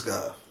dating this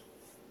guy.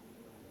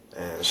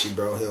 And she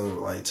brought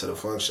him like to the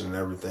function and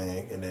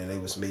everything, and then they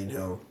was meeting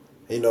him.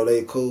 You know,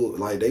 they cool,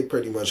 like they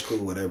pretty much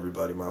cool with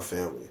everybody, my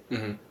family.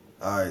 Mm-hmm.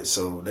 Alright,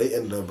 so they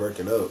ended up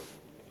breaking up.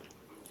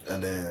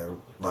 And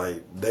then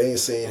like they ain't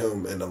seen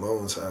him in a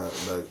long time,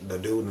 the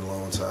dude in a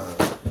long time.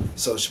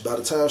 So by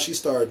the time she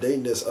started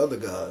dating this other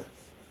guy,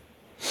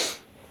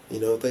 you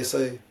know what they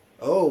say?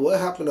 Oh, what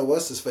happened to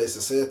what's his face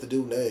and said the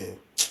dude name?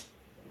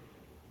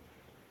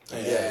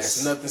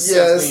 Yes. Nothing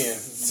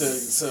yes.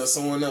 Then to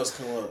someone else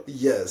come up.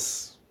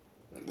 Yes.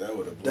 That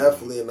would have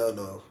definitely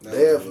no.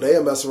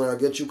 They'll mess around,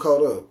 get you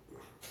caught up.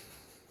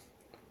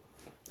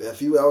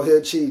 If you out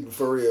here cheating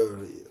for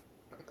real.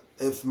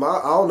 I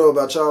don't know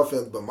about y'all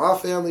family, but my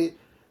family,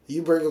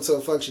 you bring them to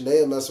a function,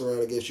 they'll mess around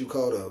and get you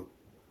caught up.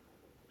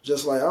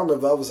 Just like I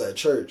remember I was at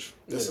church.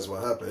 This is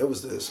what happened. It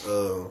was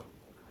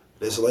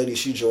this lady,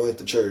 she joined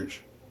the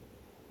church.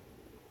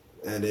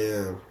 And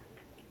then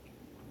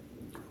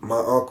my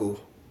uncle,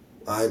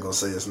 I ain't gonna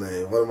say his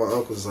name. One of my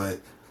uncles like,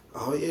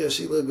 oh yeah,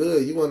 she look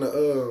good.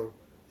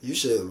 You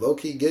should low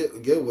key get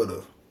with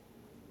her.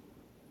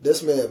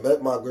 This man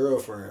met my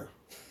girlfriend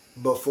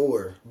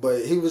before,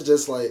 but he was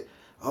just like,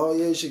 oh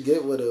yeah, you should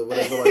get with her,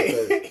 whatever like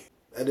that.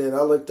 And then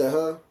I looked at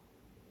her.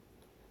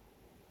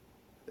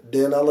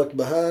 Then I looked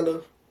behind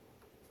her,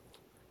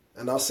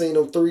 and I seen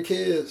them 3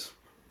 kids.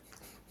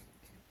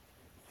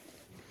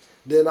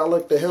 Then I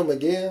looked at him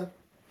again,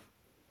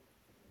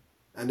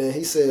 and then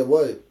he said,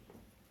 what?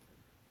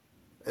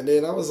 And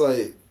then I was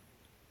like,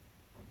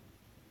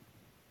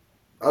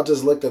 I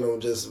just looked at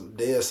him just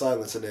dead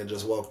silence and then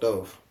just walked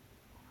off.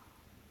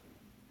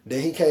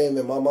 Then he came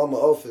in my mama's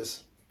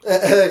office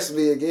and asked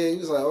me again. He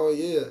was like, oh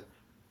yeah.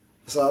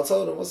 So I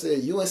told him, I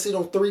said, you ain't see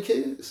them 3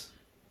 kids?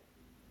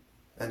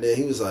 And then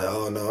he was like,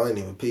 oh no, I ain't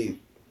even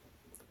peep.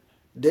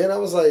 Then I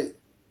was like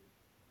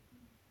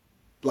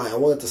I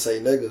wanted to say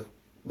nigga,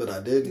 but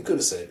I didn't. You could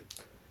have said it.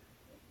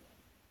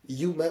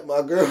 You met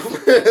my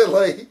girlfriend,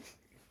 like.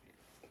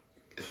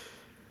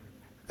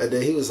 And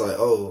then he was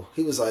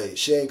like,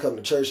 she ain't come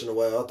to church in a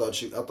while. I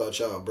thought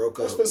y'all broke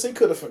up. He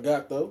could have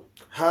forgot though.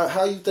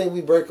 How you think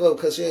we break up?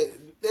 Cause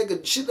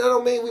that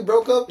don't mean we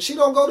broke up. She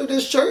don't go to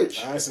this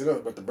church. I ain't say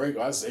nothing about the break.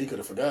 I said he could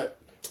have forgot.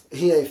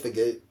 He ain't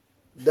forget.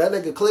 That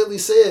nigga clearly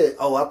said,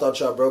 oh, I thought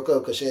y'all broke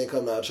up because she ain't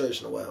come to our church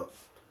in a while.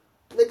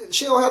 Nigga,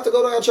 she don't have to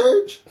go to our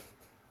church.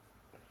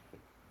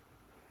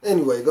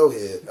 Anyway, go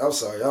ahead. I'm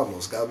sorry, I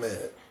almost got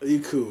mad. You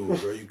cool,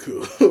 bro. You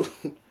cool.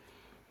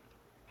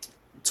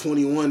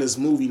 21 is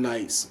movie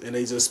nights, and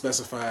they just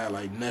specify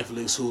like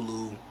Netflix,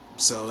 Hulu,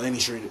 so any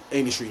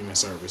streaming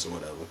service or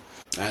whatever.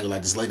 I ain't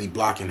like this lady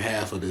blocking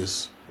half of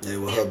this. Yeah,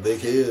 with her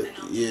big head.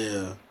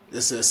 Yeah.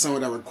 It says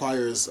something that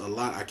requires a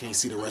lot. I can't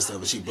see the rest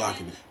of it. She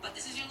blocking it. But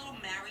this is your little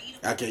married.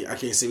 I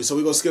can't see it. So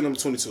we go skip number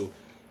 22.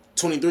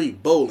 23,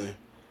 bowling.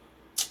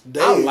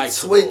 I like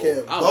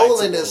tweaking.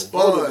 Bowling is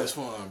fun. Bowling is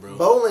fun, bro.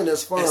 Bowling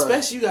is fun.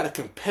 Especially you got a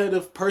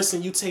competitive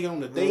person you take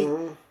on the date.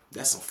 Mm-hmm.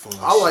 That's some fun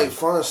I like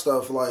fun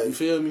stuff. Like, you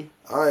feel me?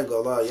 I ain't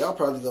gonna lie.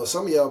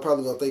 Some of y'all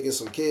probably gonna think it's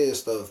some kid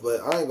stuff, but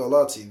I ain't gonna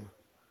lie to you.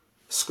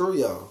 Screw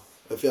y'all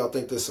if y'all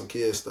think there's some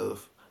kid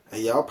stuff.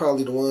 And y'all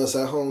probably the ones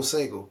at home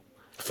single.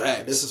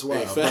 Facts. This is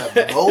why.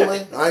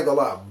 Bowling, I ain't gonna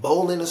lie.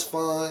 Bowling is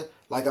fun.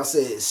 Like I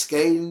said,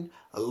 skating,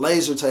 a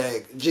laser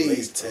tag.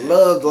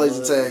 Love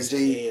laser tag.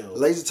 G.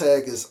 Laser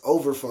tag is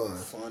over fun.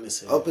 Fun as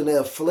hell. Up in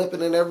there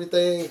flipping and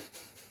everything.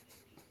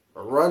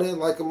 Running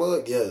like a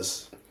mug.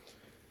 Yes.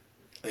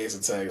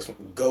 Laser tag is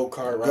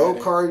go-kart riding.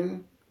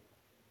 Go-karting.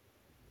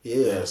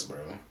 Yeah. Yes, bro.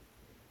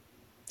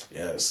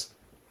 Yes.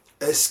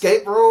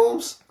 Escape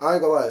rooms. I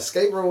ain't gonna lie.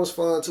 Escape room was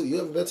fun too.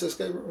 You ever been to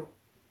escape room?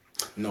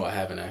 No, I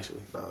haven't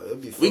actually. No,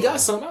 it'd be fun. We got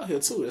some out here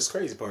too. That's the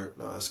crazy part.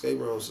 No, escape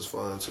rooms is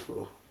fun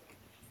too.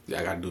 Yeah,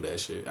 I gotta do that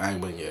shit. I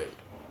ain't went yet.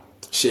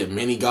 Shit,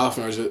 mini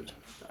golfing or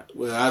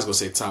well, I was gonna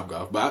say Top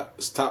Golf, but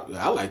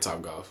I like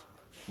Top Golf.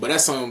 But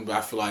that's something I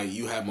feel like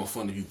you have more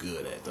fun if you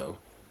good at though.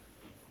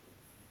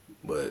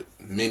 But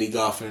mini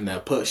golfing,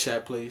 that putt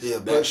shot place. Yeah,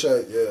 putt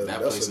shot. Yeah,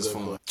 that place is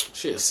fun.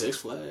 Shit, Six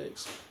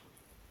Flags.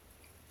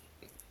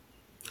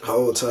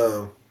 Whole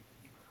time.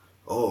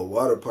 Oh,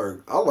 water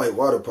park. I like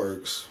water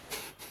parks.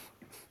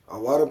 A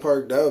water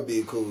park, that would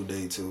be a cool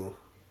day too.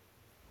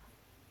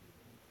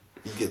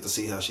 You get to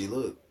see how she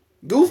look.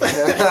 Goof.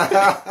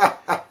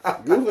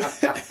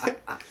 Goof.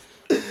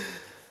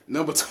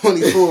 Number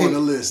 24 on the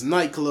list,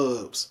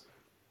 nightclubs.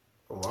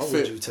 Why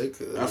would you take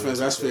it?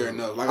 That's fair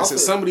enough. Like I said,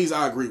 some of these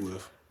I agree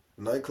with.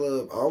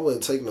 Nightclub, I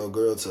wouldn't take no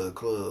girl to a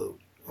club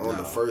on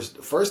the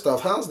first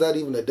off. How's that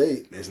even a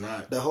date? It's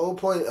not. The whole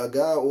point a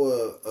guy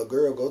or a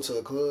girl go to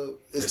a club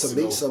is to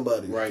meet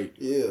somebody. Right.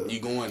 Yeah. You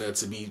going there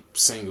to be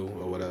single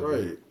or whatever.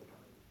 Right.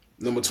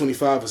 Number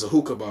 25 is a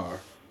hookah bar.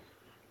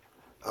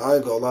 I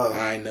ain't gonna lie.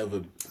 I ain't gonna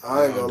lie.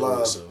 I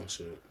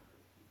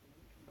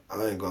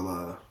ain't gonna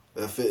lie.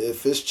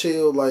 If it's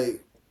chill,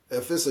 like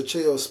if it's a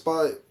chill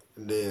spot,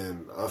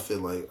 then I feel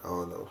like I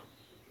don't know.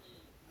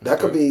 That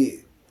could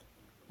be,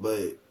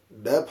 but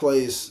that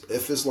place,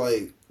 if it's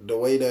like the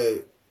way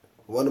that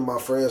one of my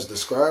friends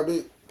described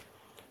it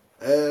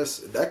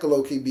as, that could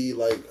low key be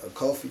like a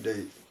coffee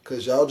date.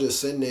 Cause y'all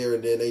just sitting there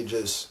and then they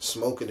just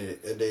smoking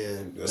it and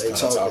then just they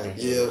talking.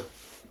 Yeah.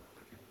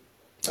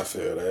 I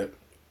feel that.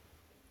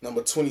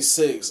 Number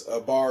 26, a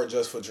bar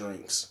just for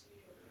drinks.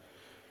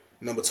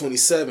 Number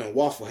 27,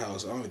 Waffle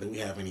House. I don't think we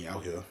have any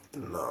out here.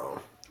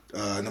 No.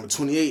 Number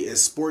 28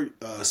 is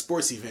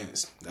sports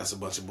events. That's a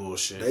bunch of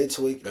bullshit. They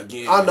tweak.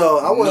 Again, I know.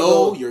 I wouldn't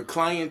know your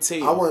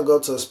clientele. I wouldn't go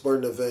to a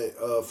sporting event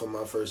for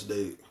my first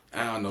date.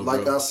 I don't know,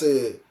 like bro. I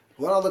said,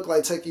 what I look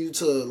like taking you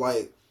to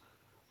like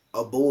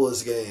a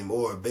Bulls game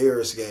or a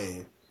Bears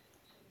game.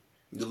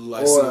 You look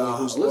like someone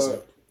who's listening.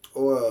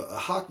 Or a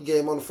hockey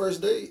game on the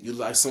first date. You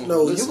like someone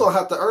No, who's you're going to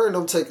have to earn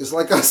them tickets,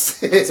 like I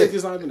said.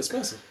 Tickets not even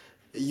expensive.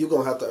 You're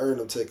going to have to earn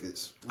them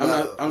tickets. I'm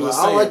just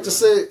saying, I like to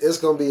say it's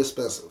going to be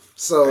expensive.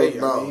 So, hey,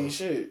 no. I mean,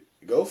 shit,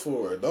 go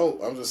for it.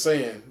 Don't. I'm just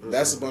saying,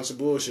 that's a bunch of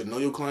bullshit. Know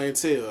your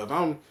clientele. If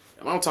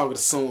I'm talking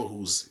to someone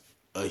who's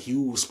a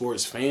huge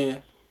sports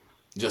fan,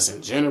 just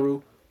in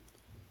general,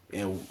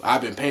 and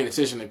I've been paying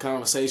attention to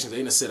conversations,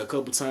 they done said a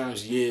couple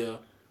times, yeah,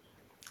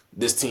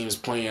 this team's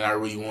playing, I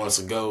really want us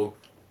to go.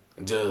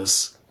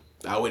 Just,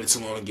 I waited too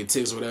long to get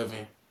tickets or whatever.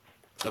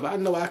 If I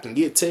know I can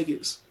get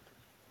tickets,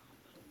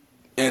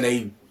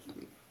 and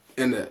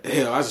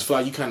hell, I just feel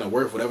like you kind of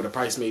worth whatever the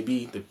price may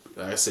be.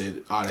 Like I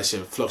said, all that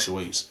shit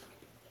fluctuates.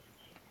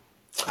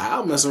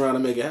 I'll mess around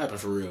and make it happen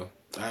for real.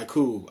 All right,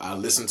 cool. I'll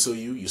listen to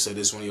you. You said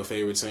this is one of your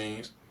favorite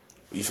teams.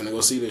 You finna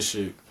go see this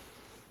shit.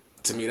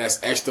 To me,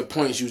 that's extra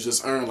points you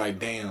just earned. Like,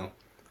 damn,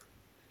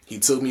 he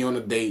took me on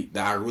a date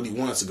that I really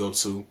wanted to go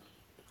to.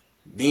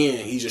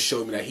 Then he just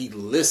showed me that he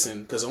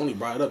listened, because I only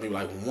brought it up maybe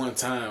like one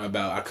time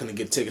about I couldn't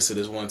get tickets to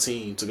this one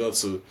team to go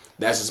to.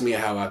 That's just me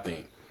and how I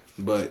think.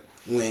 But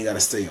we ain't got to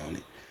stay on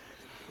it.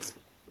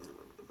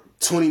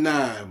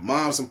 29,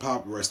 moms and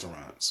pop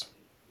restaurants.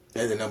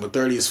 And then number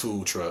 30 is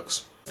food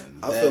trucks.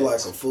 I feel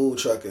like a food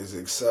truck is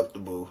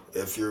acceptable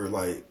if you're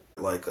like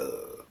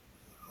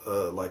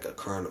a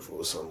carnival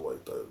or something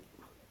like that.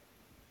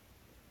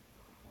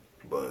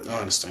 But I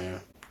understand.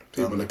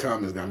 People in the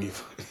comments got me.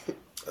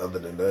 Other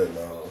than that,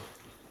 no.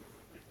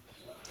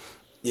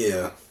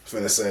 Yeah,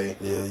 finna say.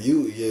 Yeah,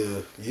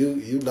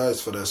 you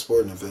nice for that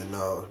sporting event.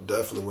 No,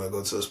 definitely want to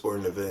go to a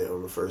sporting event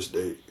on the first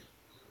date.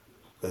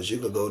 Cause you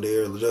could go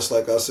there, just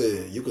like I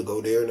said, you could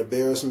go there and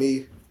embarrass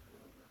me.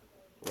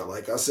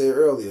 Like I said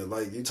earlier,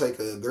 like you take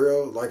a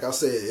girl, like I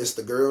said, it's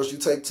the girls you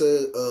take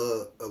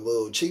to a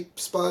little cheap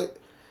spot,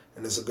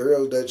 and it's a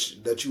girl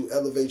that you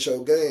elevate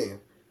your game.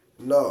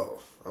 No,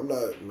 I'm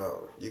not.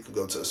 No, you could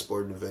go to a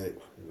sporting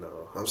event.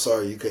 No, I'm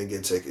sorry you couldn't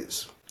get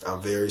tickets.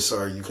 I'm very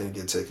sorry you couldn't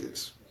get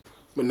tickets.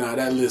 But nah,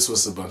 that list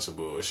was a bunch of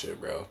bullshit,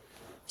 bro.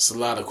 It's a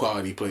lot of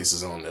quality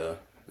places on there.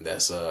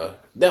 That's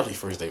definitely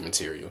first date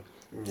material.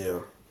 Yeah.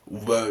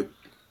 But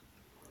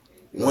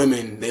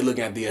women, they look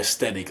at the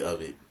aesthetic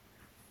of it.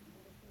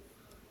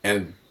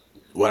 And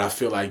what I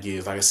feel like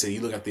is, like I said,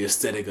 you look at the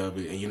aesthetic of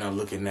it and you're not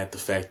looking at the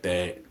fact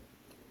that,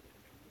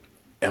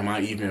 am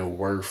I even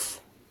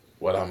worth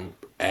what I'm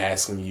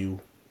asking you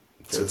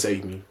to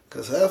take me?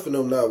 Because half of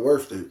them not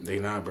worth it. They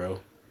not, bro.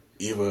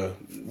 Either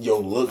your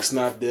looks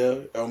not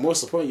there, or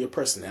most importantly, your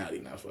personality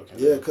not fucking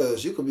there. Yeah,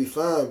 because you could be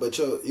fine, but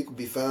you could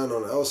be fine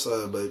on the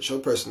outside, but your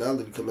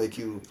personality could make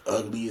you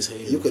ugly as hell.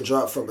 You could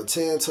drop from a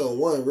 10 to a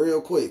 1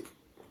 real quick.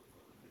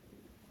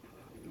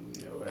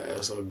 Your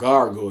ass a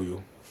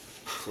gargoyle.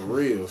 For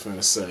real,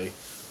 finna say.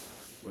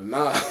 But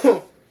nah,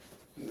 I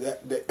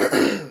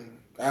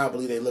don't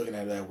believe they looking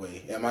at it that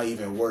way. Am I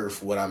even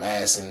worth what I'm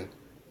asking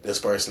this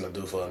person to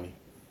do for me?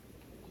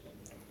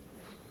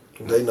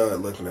 They not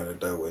looking at it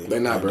that way. They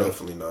not, bro.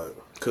 Definitely not.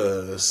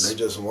 Cause they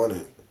just want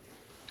it.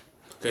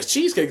 Cause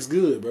cheesecake's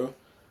good, bro.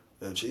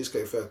 Yeah,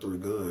 Cheesecake Factory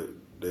good.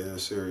 They're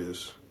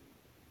serious.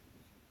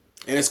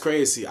 And it's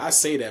crazy. I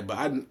say that,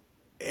 but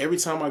every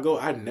time I go,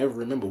 I never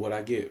remember what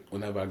I get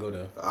whenever I go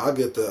there. I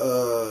get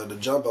the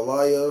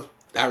jambalaya.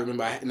 I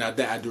remember. That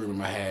I do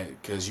remember I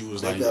had, because you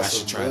was like, I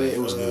should try that. It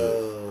was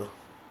good.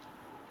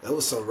 There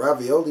was some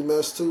ravioli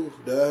mess too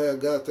that I had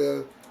got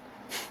there.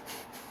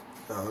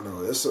 I don't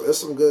know. It's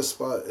some good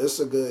spot.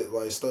 It's a good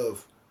like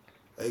stuff.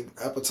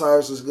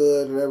 Appetizers is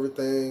good and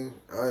everything.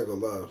 I ain't gonna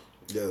lie.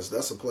 Yes,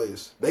 that's a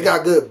place. They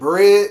got good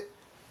bread.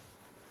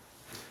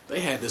 They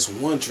had this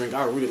one drink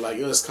I really like.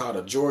 It was called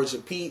a Georgia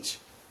Peach.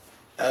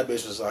 That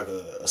bitch was like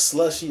a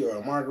slushy or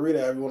a margarita,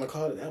 however you want to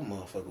call it. That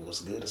motherfucker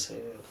was good as hell.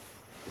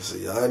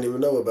 See, I didn't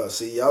even know about.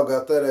 See, y'all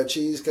got that at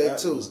Cheesecake That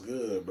too. was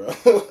good, bro.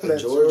 That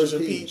Georgia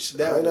peach.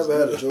 I ain't never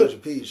had a Georgia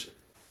peach.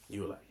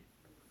 You were like,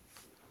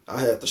 I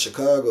had the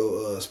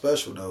Chicago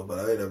special though, but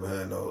I ain't never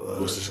had no.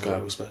 what's the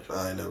Chicago special?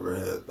 I ain't never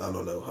had. I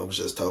don't know. I was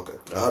just talking.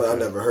 Okay. I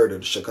never heard of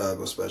the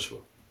Chicago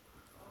special.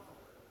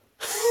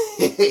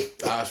 I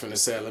was finna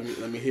say, let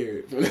me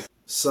hear it.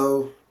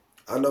 So,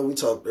 I know we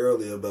talked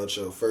earlier about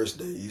your first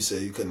date. You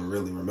said you couldn't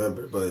really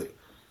remember, but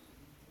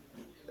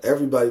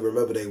everybody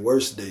remember their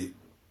worst date.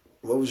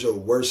 What was your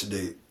worst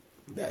date?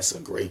 That's a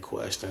great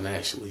question,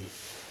 actually.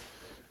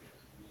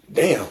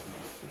 Damn.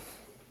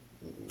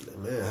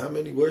 Man, how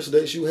many worst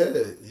dates you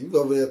had? You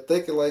over there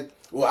thinking like...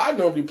 Well, I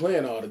normally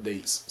plan all the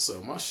dates,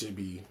 so my shit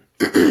be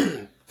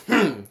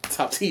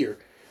top tier.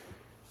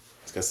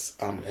 Because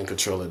I'm in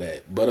control of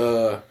that.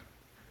 But,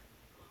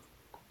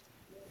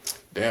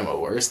 damn, a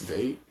worst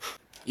date?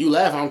 You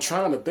laugh, I'm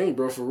trying to think,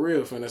 bro, for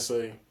real, finna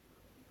say.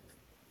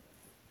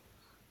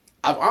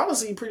 I've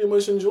honestly pretty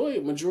much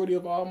enjoyed majority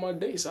of all my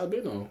dates I've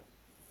been on.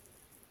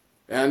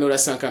 And I know that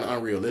sounds kind of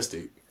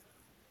unrealistic.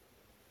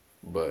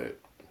 But...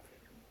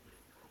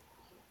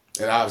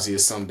 And obviously,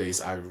 it's some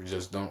days I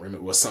just don't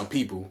remember. Well, some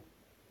people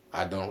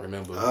I don't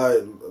remember. All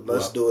right,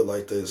 let's do it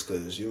like this,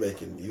 because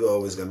you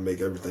always got to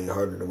make everything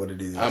harder than what it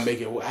is. How am I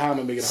making it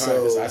harder?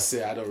 Because I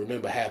said I don't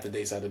remember half the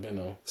dates I've been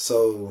on.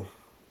 So,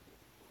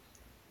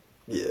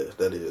 yeah,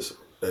 that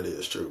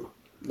is true.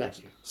 Thank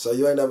you. So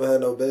you ain't never had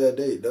no bad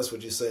date. That's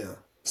what you're saying.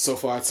 So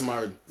far, to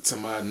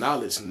my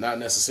knowledge, not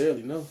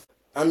necessarily. No.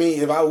 I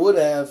mean, if I would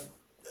have,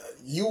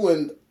 you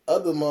and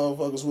other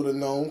motherfuckers would have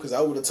known, because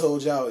I would have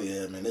told y'all,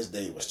 yeah, man, this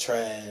date was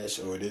trash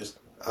or this.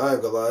 I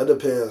ain't gonna lie, it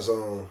depends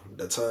on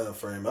the time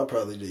frame. I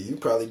probably did. You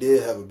probably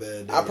did have a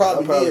bad day. I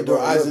probably did, bro.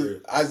 I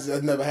remember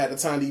just never had the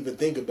time to even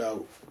think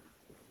about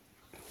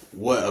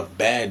what a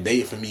bad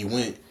date for me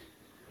went.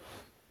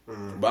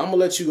 But I'm gonna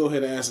let you go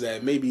ahead and answer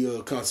that. Maybe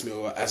it'll come to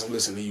me as I'm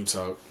listening to you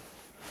talk.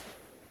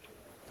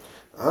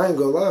 I ain't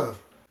gonna lie,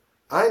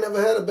 I ain't never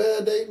had a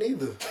bad date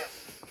neither.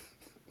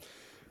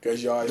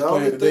 Because you always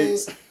plan the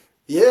dates.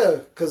 Yeah,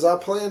 because I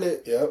planned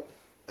it. Yep.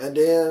 And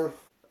then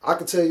I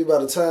can tell you by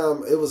the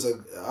time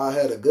I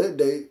had a good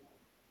date.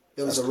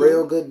 It was a cool.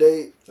 real good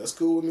date. That's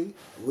cool with me.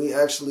 We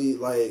actually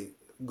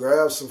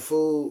grabbed some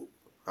food.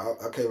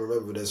 I can't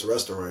remember this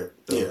restaurant.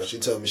 Yeah. She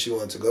told me she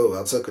wanted to go.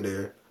 I took her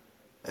there.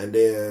 And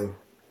then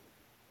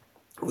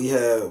we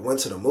went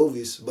to the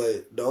movies.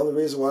 But the only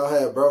reason why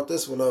I had brought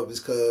this one up is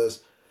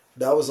because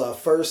that was our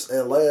first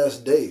and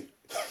last date.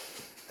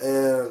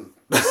 And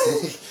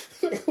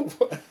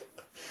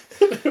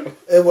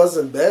it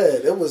wasn't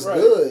bad. It was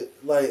good.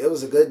 It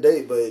was a good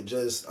date, but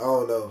just, I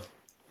don't know.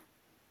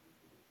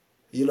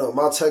 You know,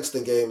 my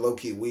texting game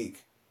low-key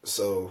weak.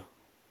 So,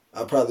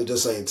 I probably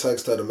just ain't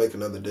text her to make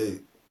another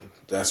date.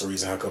 That's the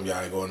reason how come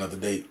y'all ain't go another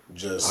date.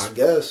 Just, I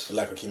guess.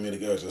 lack of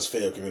communication, just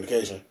failed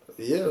communication.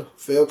 Yeah,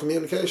 failed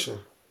communication.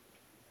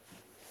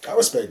 I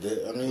respect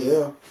that. I mean,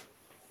 yeah.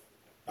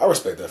 I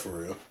respect that for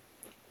real.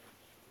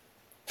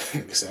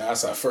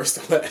 That's our first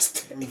and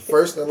last date.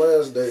 First and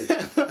last date.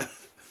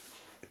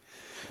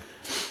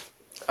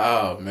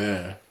 Oh,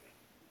 man.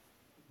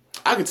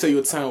 I can tell you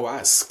a time where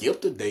I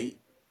skipped a date.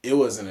 It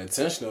wasn't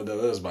intentional, though.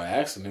 It was by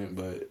accident,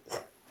 but...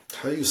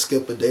 How you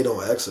skip a date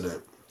on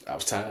accident? I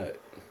was tired.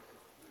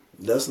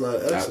 That's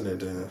not accident,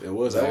 then. It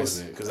was an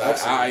accident. Because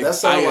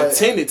I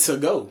intended to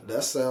go.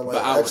 That sounds like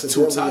but I was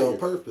too tired. on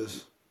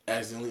purpose.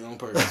 Accidentally on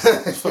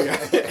purpose.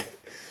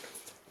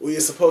 We were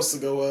supposed to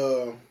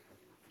go...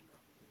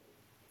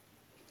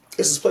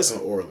 It's this place in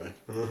Orland.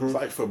 Mm-hmm. It's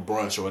like for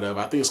brunch or whatever.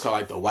 I think it's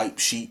called the White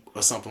Sheep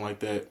or something like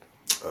that.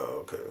 Oh,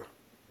 okay.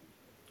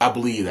 I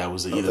believe that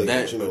was either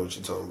that. You know what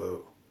you're talking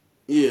about.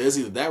 Yeah, it's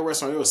either that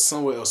restaurant or it was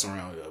somewhere else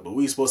around there. But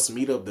we were supposed to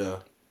meet up there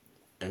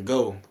and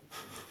go.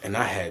 And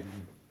I had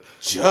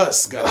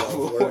just got off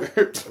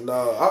work.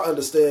 No, I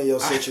understand your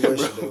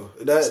situation though.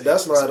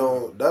 That's not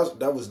on.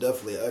 That was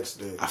definitely an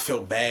accident. I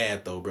felt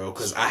bad though, bro,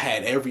 because I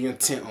had every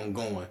intent on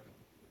going.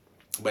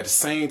 But at the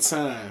same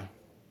time,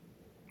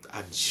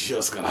 I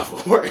just got off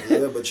of work.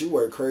 Yeah, but you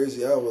work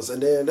crazy hours.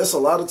 And then there's a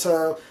lot of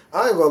time.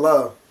 I ain't gonna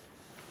lie.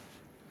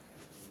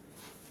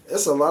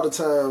 It's a lot of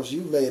times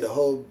you made a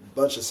whole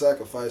bunch of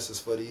sacrifices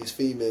for these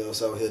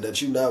females out here that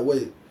you not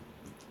with.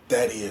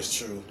 That is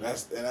true.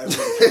 That's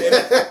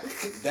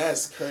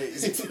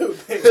crazy too.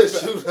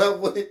 That you not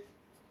with.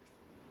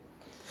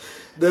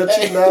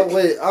 That you not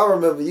with. I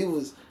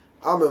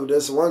remember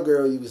this one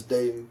girl you was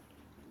dating.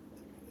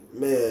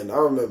 Man, I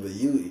remember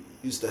you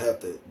used to have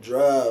to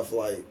drive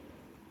an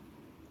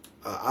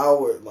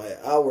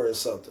hour and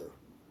something,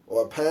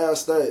 or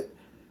past that,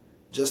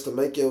 just to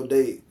make your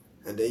date,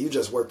 and then you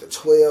just worked a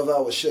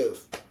 12-hour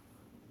shift.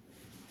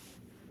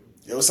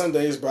 There was some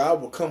days, bro, I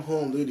would come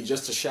home literally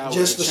just to shower, and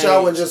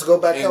just go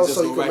back out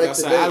so you can make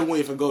outside. the date. I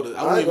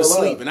wouldn't even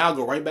sleep, and I'll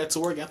go right back to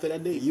work after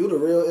that date. You the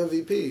real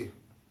MVP,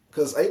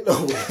 cause ain't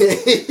no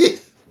way,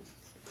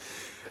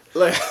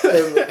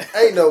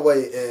 ain't no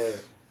way,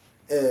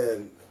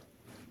 and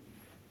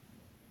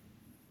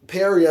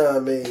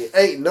Perrion mean?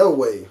 Ain't no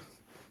way.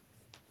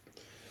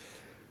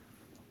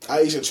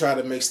 I used to try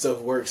to make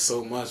stuff work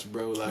so much,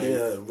 bro. Like,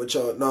 yeah, but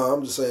y'all, no,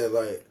 I'm just saying,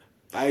 like,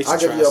 I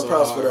give you a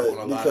props for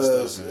that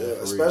because stuff, man,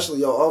 especially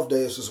your off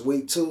days was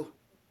week 2.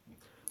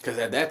 Because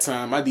at that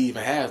time, I didn't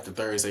even have the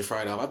Thursday,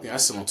 Friday off. I think I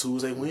still on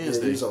Tuesday, Wednesday.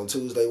 Yeah, you was on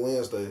Tuesday,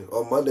 Wednesday,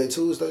 or Monday,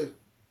 Tuesday.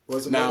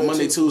 Was it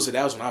Monday, Tuesday?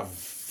 That was when I that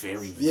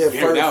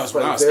was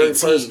when I was 18.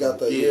 First got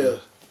that. Yeah.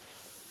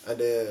 And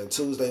then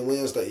Tuesday,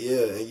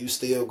 Wednesday, and you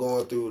still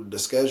going through the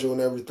schedule and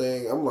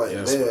everything. I'm like,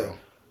 yes, man, bro.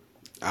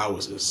 I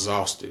was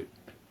exhausted.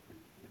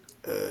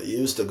 You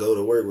used to go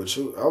to work with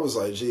you. I was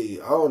like,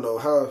 gee, I don't know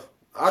how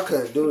I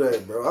couldn't do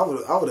that,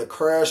 bro. I would have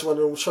crashed one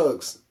of them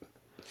trucks.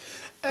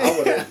 I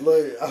would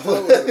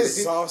have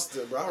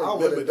exhausted, bro. I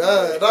would have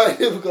died. I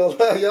ain't even gonna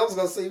lie. Y'all was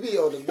gonna see me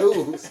on the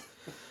news.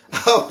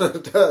 I would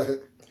have died.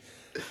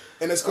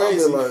 And it's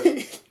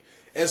crazy.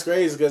 It's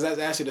crazy because that's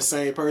actually the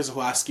same person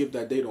who I skipped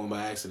that date on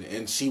by accident,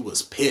 and she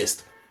was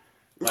pissed.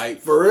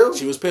 Like, for real,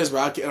 she was pissed,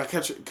 bro. I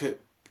kept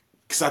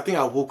because I think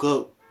I woke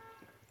up.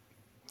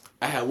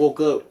 I had woke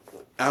up.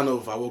 I don't know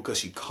if I woke up.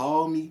 She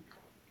called me,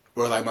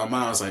 or like my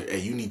mom was like, "Hey,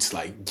 you need to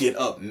like get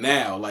up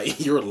now. Like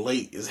you're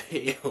late as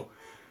hell."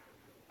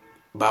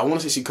 But I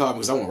want to say she called me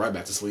because I went right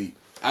back to sleep.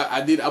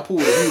 I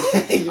pulled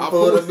a you. I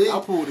pulled a me. I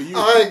pulled a you.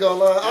 I ain't gonna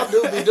lie. I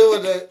do be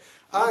doing that.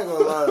 I ain't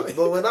gonna lie.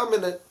 But when I'm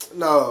in the...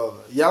 No,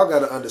 y'all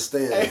gotta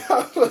understand.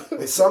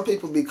 And some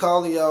people be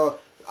calling y'all...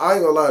 I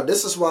ain't gonna lie.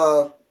 This is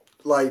why,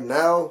 like,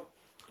 now...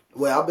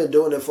 Well, I've been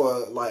doing it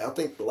for, like, I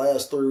think the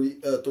last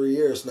 3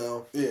 years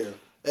now. Yeah.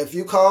 If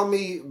you call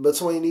me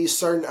between these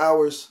certain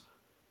hours,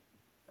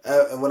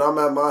 and when I'm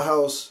at my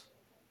house,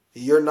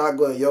 your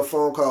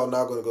phone call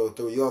not gonna go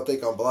through. You don't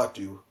think I blocked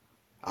you.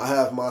 I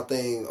have my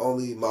thing,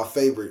 only my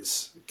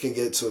favorites can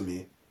get to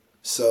me.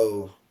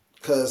 So...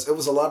 Because it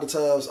was a lot of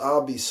times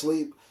I'll be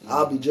asleep.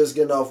 I'll be just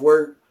getting off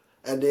work.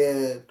 And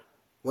then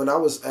when I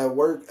was at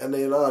work, and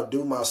then I'll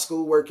do my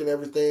schoolwork and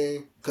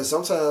everything. Because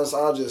sometimes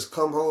I'll just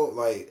come home,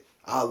 like,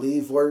 I'll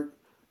leave work,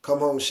 come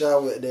home,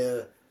 shower, and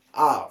then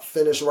I'll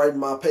finish writing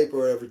my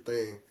paper and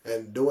everything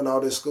and doing all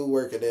this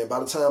schoolwork. And then by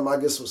the time I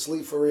get some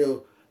sleep for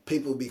real,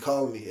 people be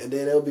calling me. And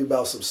then it'll be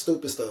about some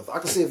stupid stuff. I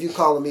can see if you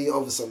calling me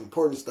over some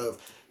important stuff,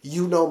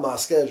 you know my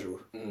schedule.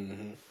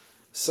 Mm-hmm.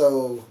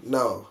 So,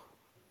 no.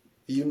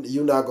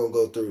 You not gonna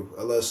go through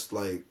unless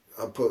like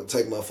I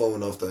take my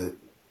phone off that.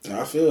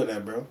 No, I feel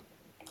that, bro.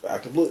 I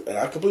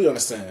completely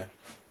understand.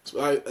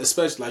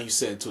 Especially like you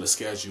said, to the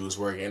schedule is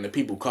working, and the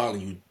people calling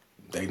you,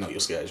 they know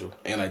your schedule,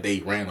 and like they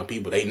random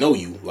people, they know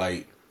you.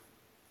 Like,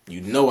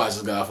 you know, I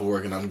just got off of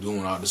work and I'm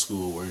doing all the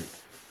school work.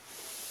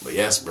 But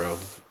yes, bro,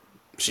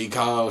 she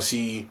called.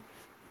 You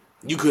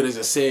could have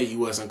just said you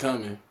wasn't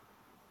coming.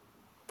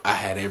 I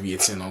had every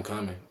intent on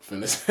coming. From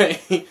this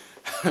thing,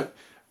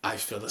 I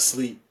fell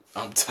asleep.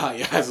 I'm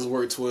tired. I just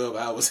worked 12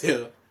 hours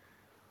here.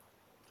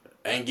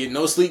 Ain't getting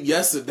no sleep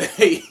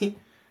yesterday.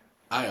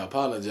 I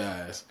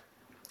apologize.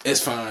 It's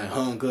fine.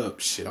 Hung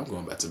up. Shit, I'm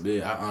going back to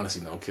bed. I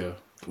honestly don't care.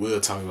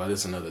 We'll talk about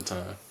this another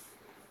time.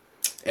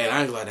 And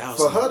I ain't glad that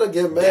was for her to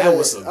get mad. That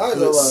was a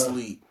good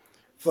sleep.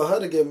 For her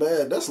to get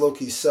mad, that's low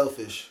key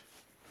selfish.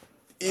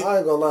 I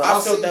ain't gonna lie.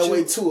 I felt that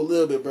way too a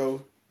little bit,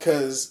 bro.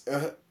 Cause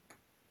it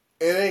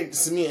ain't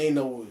to me. Ain't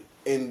no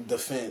in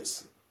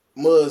defense.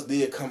 Muzz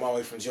did come all the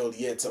way from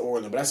Joliet to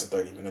Orland, but that's a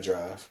 30-minute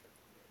drive.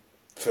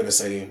 Finna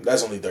say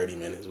that's only 30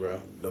 minutes,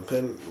 bro.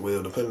 Depending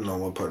on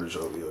what part of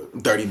Joliet.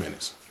 30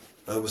 minutes.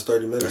 That was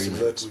 30 minutes 30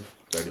 exactly. Minutes.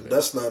 30 minutes.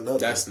 That's not nothing.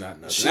 That's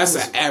not nothing. That's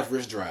an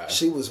average drive.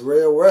 She was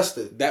real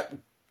rested.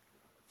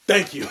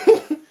 Thank you.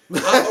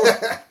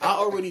 I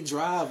already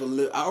drive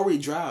I already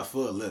drive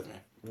for a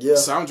living. Yeah.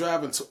 So I'm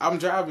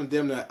driving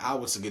them an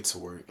hour to get to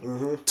work.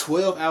 Mm-hmm.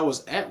 12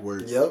 hours at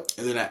work. Yep.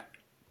 And then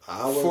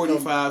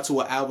 45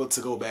 to an hour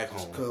to go back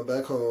home. Come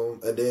back home,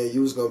 and then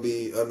you was gonna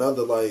be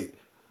another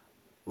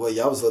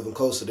y'all was living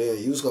closer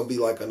then. You was gonna be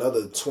like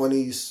another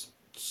 20s,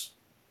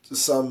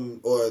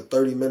 some or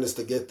 30 minutes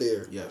to get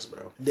there. Yes,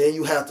 bro. Then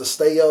you have to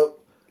stay up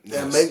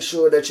and make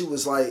sure that you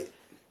was like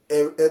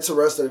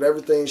interested in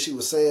everything she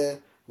was saying,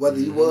 whether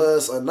you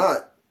was or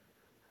not,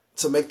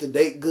 to make the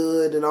date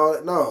good and all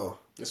that. No,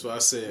 that's what I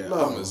said.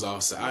 I'm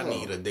exhausted. I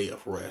need a day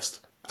of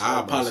rest.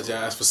 I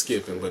apologize for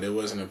skipping, but it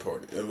wasn't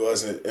important. It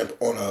wasn't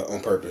on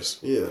purpose.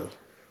 Yeah.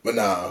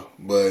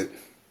 But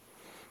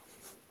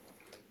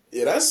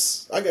yeah,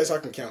 I guess I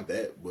can count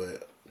that.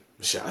 But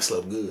shit, I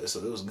slept good, so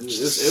it was good. It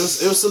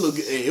was still a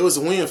good. It was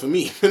a win for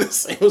me.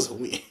 It was a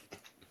win.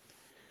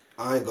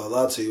 I ain't gonna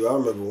lie to you. I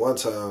remember one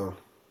time,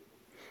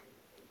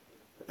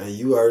 and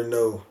you already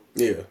know.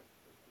 Yeah.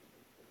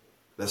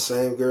 The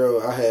same girl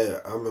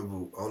I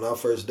remember on our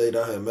first date,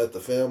 I had met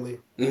the family.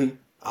 Mm-hmm.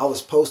 I was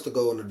supposed to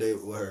go on a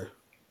date with her.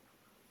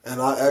 And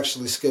I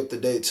actually skipped the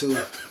date too.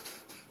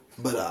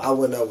 But I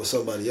went out with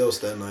somebody else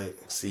that night.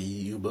 See,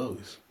 you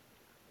bogus.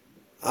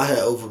 I had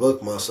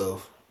overbooked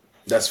myself.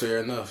 That's fair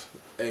enough.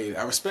 Hey,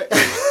 I respect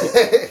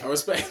that. I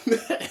respect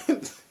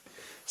that.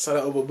 So I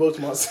overbooked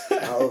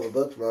myself. I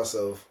overbooked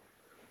myself.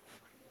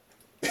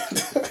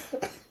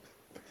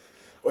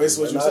 Wait,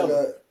 so what you tell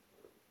her?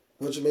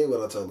 What you mean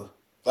what I tell her?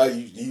 Like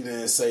you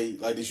didn't say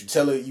like did you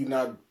tell her you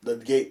not the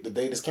date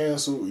is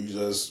canceled or you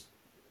just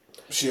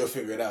she'll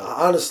figure it out?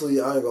 I ain't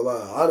gonna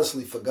lie. I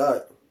honestly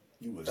forgot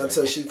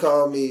until she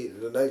called me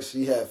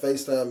she had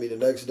FaceTime me the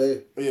next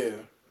day. Yeah.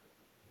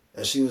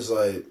 And she was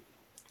like,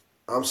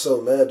 I'm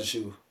so mad at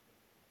you.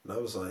 And I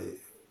was like,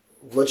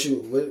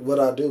 what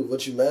I do?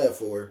 What you mad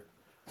for?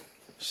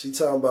 She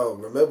talking about,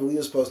 remember we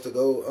were supposed to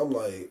go? I'm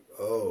like,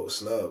 oh,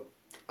 snap.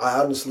 I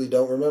honestly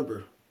don't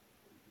remember.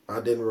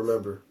 I didn't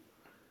remember.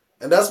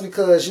 And that's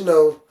because,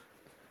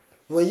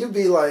 when you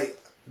be like,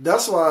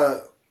 that's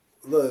why,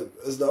 look,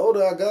 as the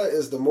older I got,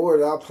 is the more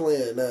that I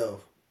plan now.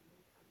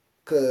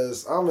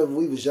 Because I remember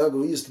we was younger,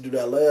 we used to do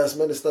that last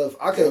minute stuff.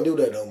 I can't do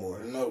that no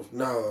more.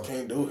 No.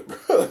 Can't do it,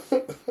 bro.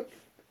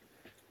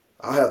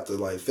 I have to,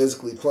 like,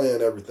 physically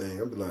plan everything.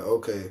 I'll be like,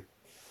 okay,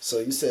 so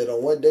you said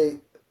on what date?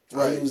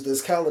 Right. I use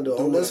this calendar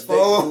on this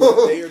phone.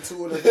 Do a day or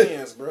two in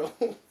advance, bro.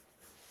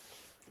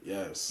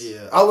 Yes.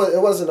 Yeah.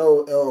 It wasn't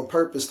on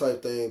purpose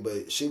type thing,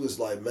 but she was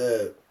like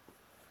mad.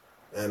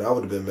 And I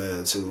would have been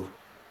mad too.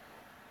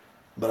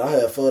 But I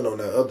had fun on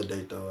that other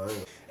date though.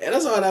 And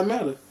that's all that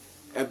matters.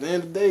 At the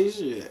end of the day,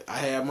 shit, I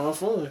had my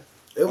fun.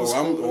 It was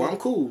cool. I'm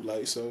cool,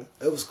 like so.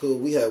 It was cool.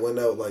 We had went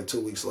out like 2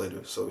 weeks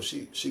later, so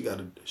she got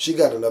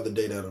another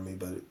date out of me,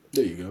 but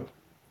there you go.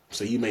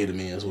 So you made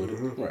amends with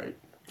her, right?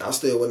 I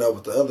still went out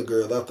with the other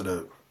girl after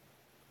that.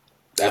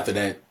 After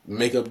that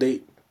makeup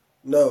date?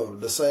 No,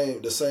 the same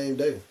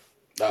day.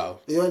 Oh.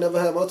 You ain't never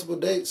had multiple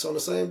dates on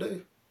the same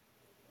day?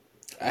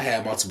 I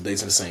had multiple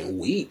dates in the same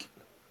week.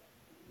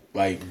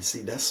 Like,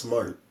 see, that's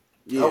smart.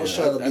 Yeah, I was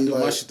trying to be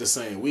like my shit the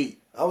same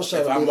week. I was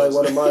trying to be like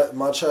one of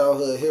my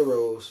childhood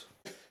heroes.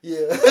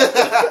 Yeah.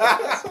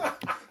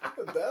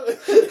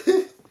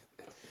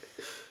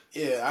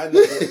 Yeah, I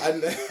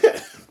know.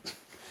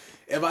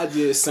 If I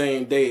did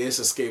same day, it's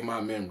escaped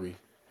my memory.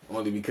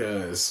 Only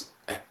because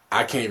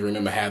I can't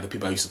remember half the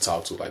people I used to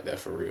talk to like that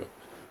for real.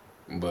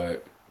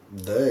 But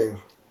dang.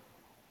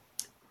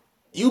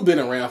 You've been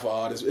around for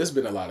all this. It's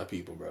been a lot of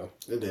people, bro.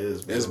 It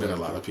is. It's been a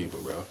lot of people,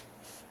 bro.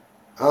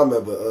 I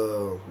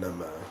remember, never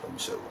mind. Let me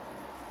shut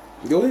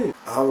up. Go ahead.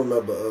 I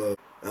remember,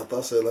 after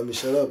I said, let me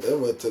shut up, it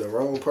went to the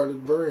wrong part of the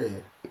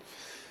brain.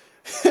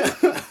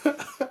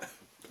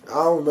 I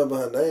don't remember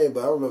her name,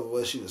 but I remember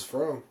where she was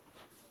from.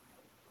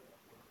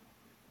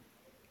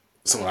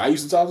 Someone I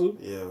used to talk to?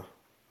 Yeah.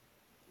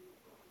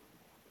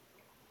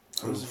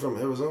 Was she from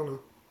Arizona?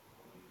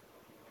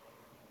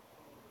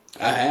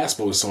 I had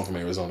spoken to someone from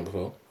Arizona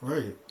before.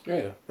 Right.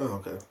 Yeah.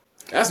 Oh, okay.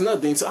 That's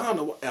another thing. So I don't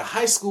know. In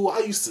high school, I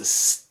used to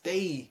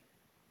stay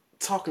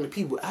talking to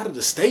people out of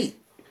the state.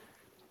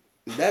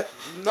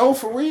 No,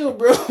 for real,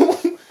 bro.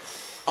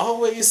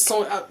 Always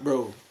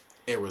bro.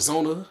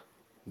 Arizona,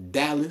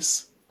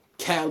 Dallas,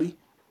 Cali.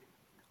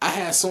 I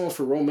had someone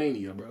for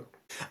Romania, bro.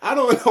 I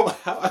don't know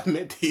how I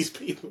met these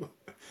people.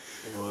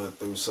 Well,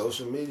 through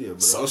social media,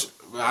 bro.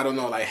 I don't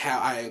know, like, how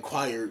I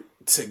inquired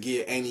to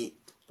get any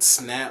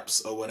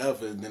snaps or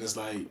whatever. And then it's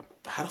like,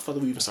 how the fuck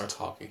did we even start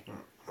talking?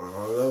 I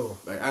don't know.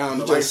 Like, I don't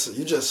know.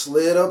 You just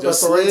slid up at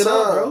the right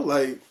time, bro.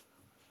 Like,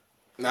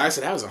 I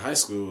said that was in high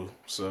school,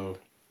 so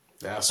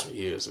that was some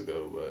years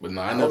ago. But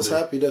no, I was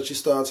happy that you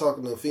started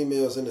talking to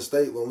females in the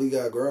state when we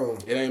got grown.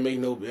 It ain't make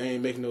no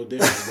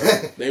difference,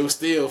 bro. They were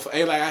still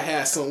ain't like I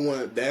had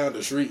someone down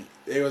the street.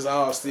 They was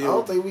all still. I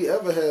don't think we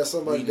ever had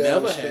somebody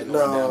down the street. Had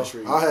no one down the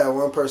street. I had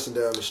one person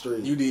down the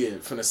street. You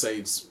did from the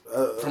States,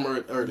 from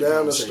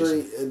down the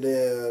street and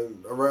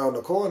then around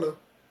the corner.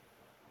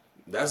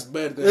 That's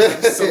better than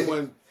having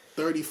someone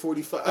 30,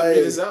 45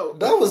 minutes out.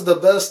 That was the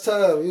best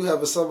time. You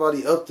having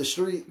somebody up the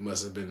street.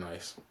 Must have been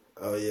nice.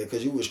 Oh, yeah,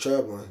 because you was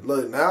traveling.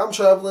 Look, now I'm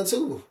traveling,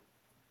 too.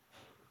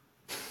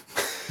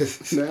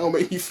 Now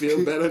make you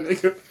feel better,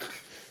 nigga.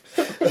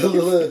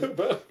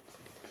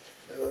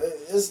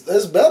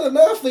 It's better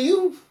now for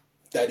you.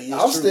 That is true.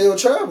 I'm still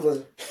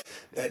traveling.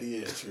 That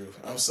is true.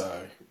 I'm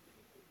sorry.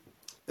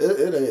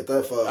 It ain't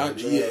that far.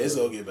 Yeah, it's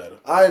going to get better.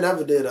 I ain't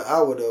never did an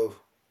hour, though.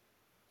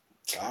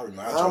 I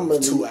remember I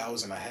drove 2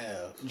 hours and a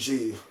half.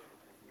 Gee.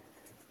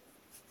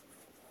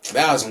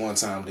 That was a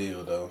one-time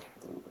deal, though.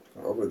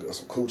 I would have got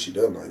some coochie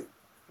that night.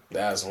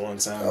 That was a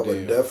one-time deal. I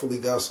would definitely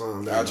got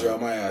some. I drove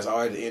my ass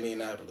all the way to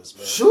Indianapolis,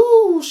 bro.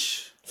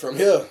 Shoosh. From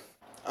here.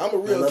 I'm a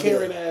real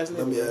caring ass nigga.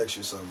 Let me ask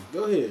you something.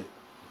 Go ahead.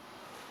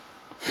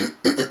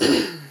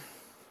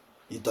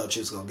 You thought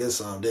you was going to get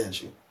some,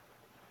 didn't you?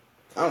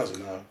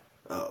 Honestly, no.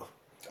 Oh.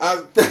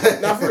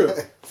 Not for real.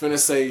 Finna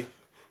say,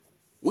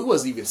 we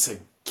wasn't even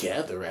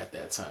together at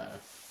that time.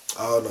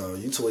 Oh, no.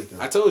 You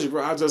tweaking. I told you,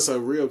 bro. I'm just a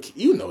real...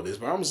 You know this,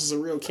 bro. I'm just a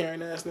real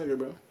caring ass nigga,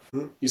 bro.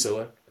 You said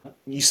what?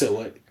 You said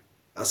what?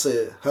 I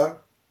said, huh?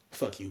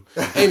 Fuck you.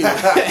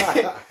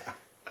 Anyway.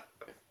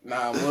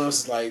 Nah, it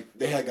was like,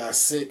 they had got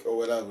sick or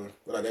whatever.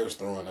 But like, they was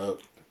throwing up.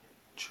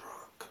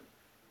 Drunk.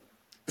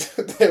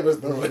 They was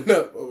throwing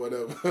up or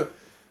whatever.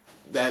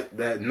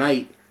 That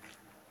night,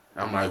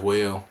 I'm like,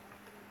 well,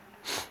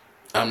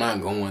 I'm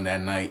not going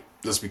that night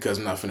just because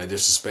I'm not finna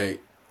disrespect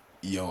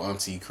your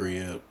auntie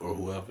crib or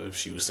whoever if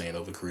she was staying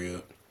over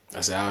crib.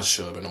 I said, I'll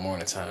show up in the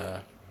morning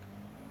time.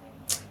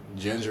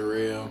 Ginger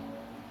ale,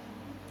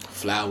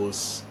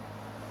 flowers,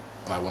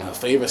 like one of her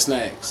favorite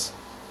snacks.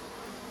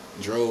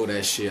 Drove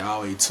that shit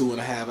all the way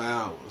 2.5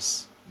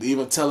 hours. Didn't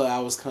even tell her I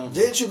was coming.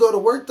 Didn't you go to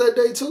work that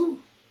day too?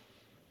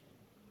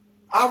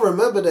 I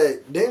remember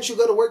that. Didn't you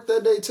go to work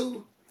that day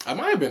too? I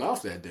might have been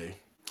off that day.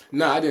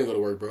 No, I didn't go to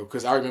work, bro,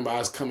 because I remember I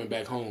was coming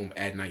back home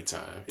at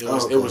nighttime. It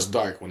was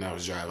dark when I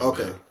was driving.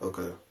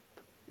 Okay.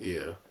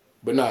 Yeah.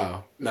 But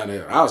no,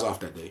 I was off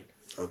that day.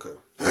 Okay.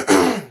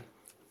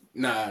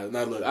 Nah,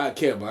 look, I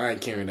care, but I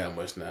ain't caring that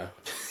much now.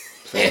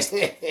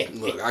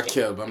 Look, I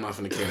care, but I'm not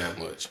finna care that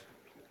much.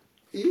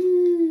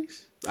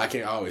 I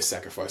can't always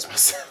sacrifice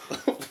myself.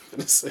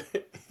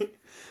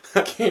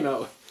 I can't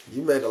always.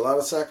 You made a lot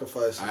of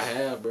sacrifices. I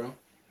have, bro.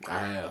 I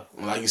have.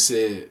 Like you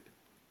said,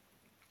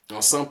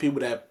 on some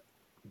people that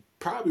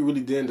probably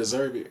really didn't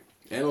deserve it,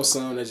 and on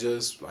some that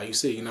just, like you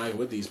said, you're not even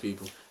with these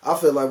people. I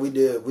feel like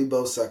we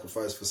both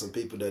sacrificed for some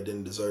people that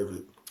didn't deserve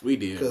it. We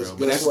did, bro.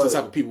 But that's the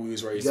type of people we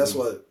was raised. Guess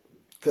what?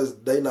 Because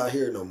they not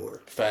here no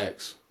more.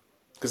 Facts.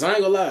 Because I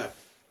ain't gonna lie,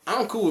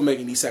 I'm cool with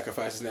making these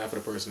sacrifices now for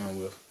the person I'm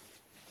with.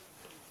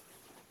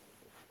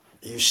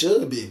 You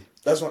should be.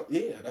 That's why I'm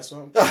with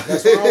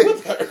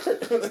her.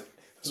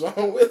 That's why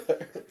I'm with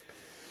her.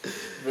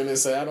 But they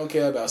say I don't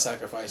care about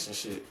sacrificing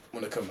shit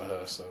when it comes to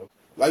her. So,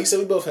 like you said,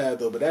 we both had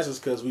though, but that's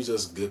just because we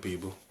just good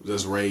people,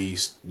 just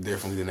raised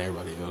differently than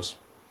everybody else.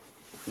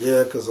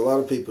 Yeah, because a lot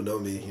of people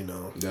don't be,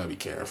 They'll be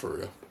caring for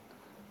real.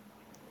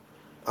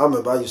 I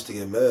remember I used to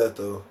get mad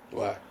though.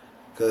 Why?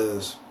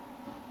 Because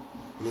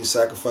me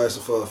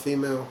sacrificing for a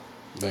female.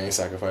 They ain't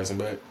sacrificing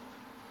back.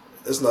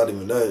 It's not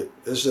even that.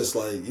 It's just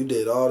like you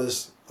did all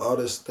this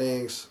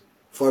things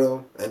for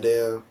them, and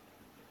then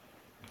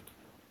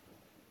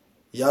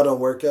y'all don't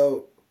work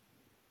out,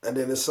 and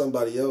then it's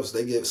somebody else.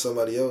 They get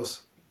somebody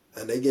else,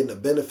 and they getting the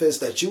benefits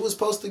that you was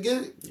supposed to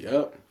get.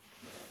 Yep.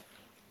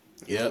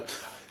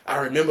 I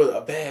remember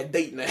a bad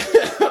date now.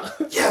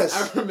 Yes.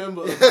 I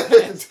remember a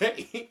bad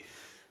date.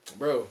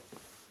 Bro,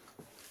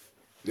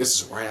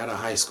 this is right out of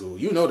high school.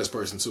 You know this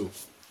person too.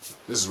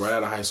 This is right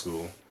out of high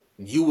school.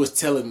 You was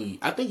telling me,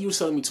 I think you was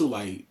telling me too,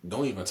 like,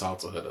 don't even talk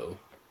to her though.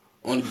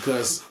 Only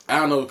because, I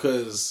don't know,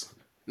 because,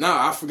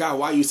 I forgot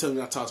why you was telling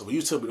me not to talk to her, but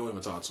you told me don't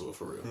even talk to her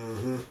for real.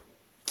 Mm-hmm.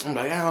 I'm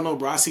like, I don't know,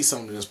 bro, I see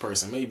something in this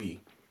person, maybe.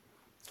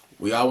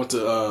 We all went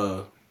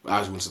to,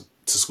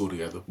 to school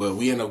together, but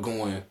we ended up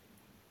going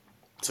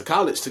to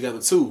college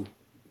together too.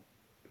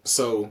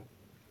 So,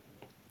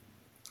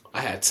 I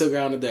had took her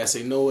out on the day. I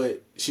said, you know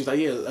what? She was like,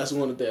 yeah, that's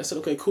one of the day. I said,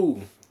 okay,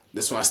 cool.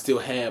 This one I still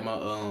had my,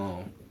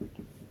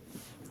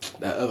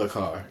 that other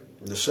car.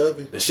 The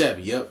Chevy? The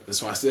Chevy, yep.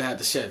 That's why I still had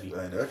the Chevy.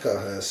 Man, that car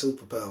had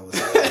superpowers.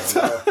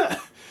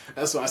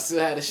 That's why I still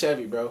had the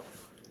Chevy, bro.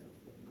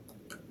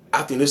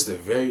 I think this is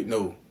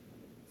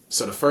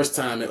So the first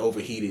time it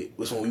overheated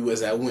was when we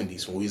was at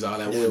Wendy's. When we was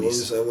all at Wendy's. Yeah, when we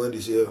was at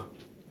Wendy's, yeah.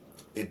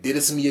 It did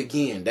it to me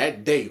again.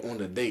 That day, on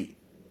the date,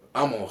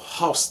 I'm on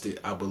Halsted,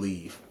 I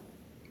believe.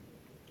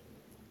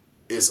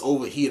 It's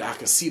overheated. I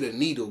can see the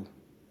needle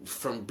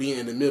from being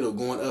in the middle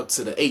going up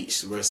to the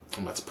H.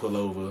 I'm about to pull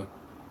over,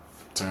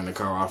 turn the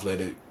car off,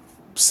 let it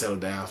settle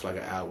down for like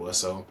an hour or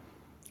so.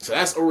 So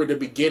that's already the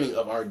beginning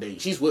of our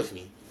date. She's with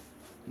me.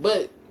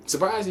 But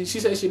surprisingly, she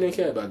said she didn't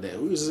care about that.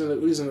 We was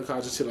in the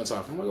car just chilling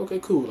talking. I'm like, okay,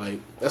 cool. Like,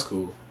 that's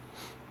cool.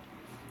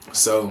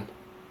 So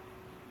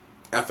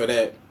after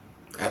that,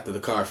 after the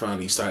car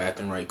finally started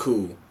acting right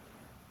cool,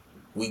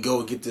 we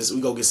go get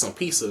some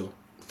pizza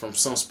from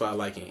some spot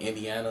like in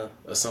Indiana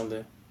or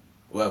something.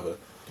 Whatever.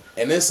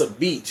 And it's a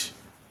beach.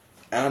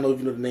 I don't know if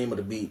you know the name of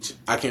the beach.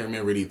 I can't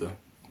remember it either.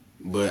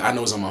 But I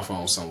know it's on my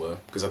phone somewhere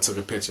because I took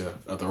a picture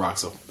of the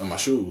rocks of my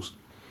shoes.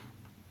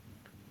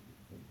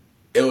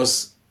 It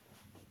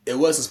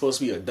wasn't supposed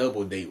to be a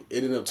double date.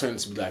 It ended up turning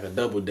to be like a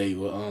double date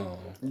with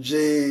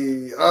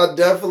Gee, I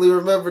definitely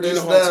remember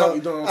this now. I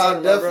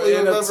definitely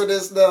remember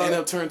this now. Ended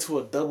up turning to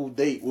a double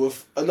date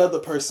with another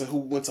person who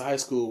went to high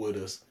school with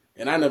us,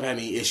 and I never had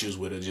any issues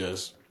with it.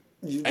 Just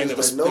you I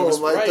never know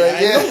him like right. that.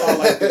 I know all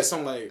like that. So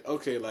I'm like,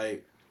 okay,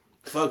 like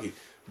fuck it.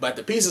 But at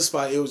the pizza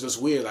spot, it was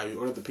just weird. Like we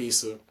ordered the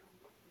pizza,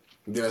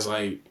 then it's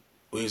like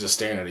we was just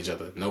staring at each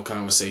other. No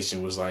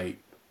conversation was like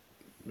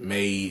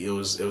made. It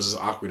was just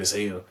awkward as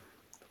hell.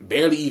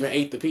 Barely even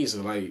ate the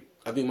pizza. Like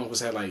I think one of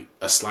us had like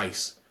a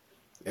slice,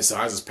 and so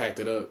I just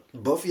packed it up.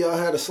 Both of y'all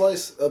had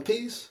a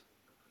piece,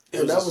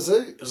 and that was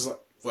it. It was like,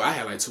 well, I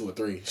had like 2 or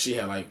 3. She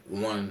had like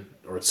 1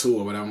 or 2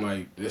 or whatever. I'm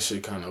like, this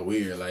shit kind of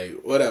weird. Like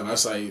whatever. I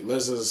was like,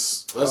 let's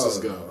just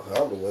go.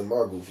 I would win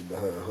my goofy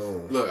behind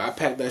home. Look, I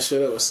packed that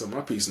shit up. So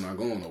my piece not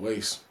going to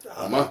waste.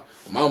 My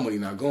money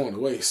not going to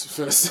waste.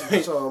 I'm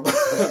saying,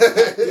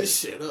 pack this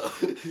shit up.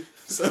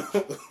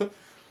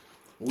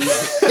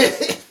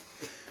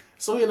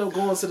 So we ended up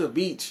going to the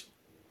beach.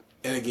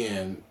 And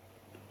again,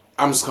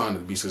 I'm just calling it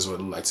the beach because it's what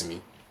it looked like to me.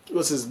 It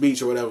was this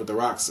beach or whatever with the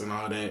rocks and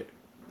all that.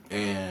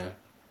 And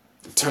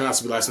it turned out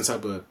to be like some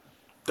type of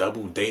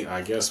double date,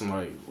 I guess. I'm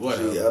like,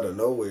 whatever. Gee, out of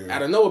nowhere.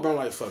 But I'm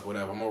like, fuck,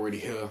 whatever. I'm already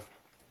here.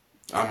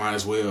 I might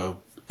as well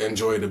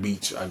enjoy the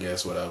beach, I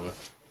guess, whatever.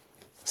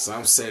 So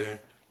I'm sitting.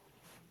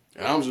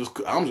 And I'm just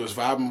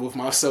vibing with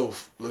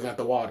myself, looking at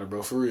the water,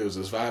 bro. For real,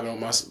 just vibing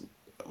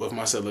with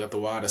myself, looking at the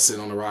water,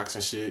 sitting on the rocks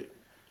and shit.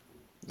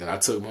 Then I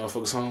took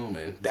motherfuckers home,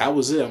 and that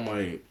was it. I'm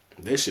like,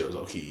 this shit was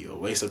okay, a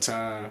waste of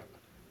time,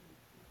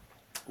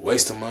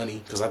 waste of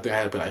money, because I think I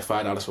had to pay like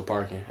 $5 for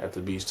parking at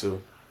the beach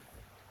too.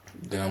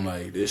 Then I'm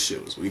like, this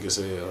shit was weak as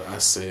hell. I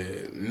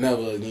said,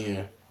 never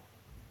again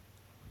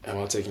am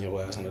I taking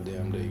your ass on a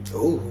damn date.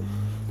 Ooh.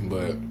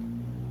 But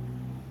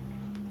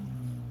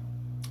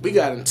we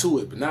got into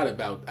it, but not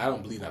about, I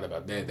don't believe not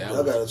about that.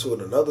 Y'all got into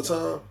it another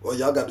time? Or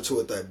y'all got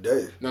into it that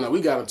day? No,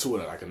 we got into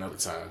it like another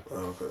time.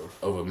 Oh, okay.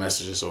 Over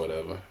messages or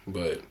whatever.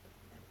 But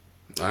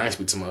I ain't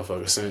speak to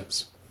motherfuckers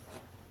since.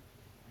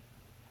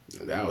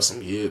 That was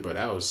some years, bro.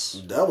 That was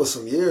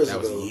some years ago.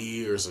 That was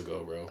years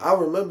ago, bro. I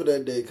remember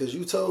that day because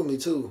you told me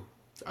too.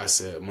 I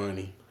said,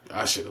 money.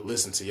 I should have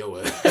listened to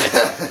your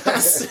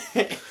ass.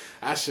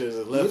 I should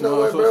have left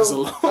motherfuckers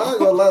alone. I ain't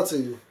gonna lie to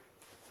you.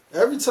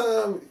 Every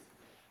time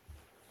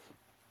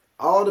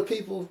all the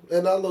people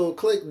in that little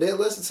clique, they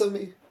listen to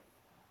me.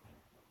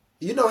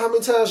 You know how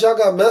many times y'all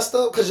got messed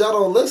up because y'all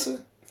don't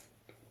listen?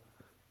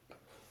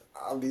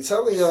 I'll be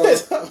telling y'all,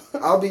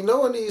 I'll be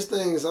knowing these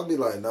things. I'll be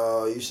like,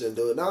 no, you shouldn't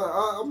do it.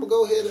 Nah, I'm going to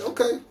go ahead and,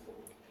 okay.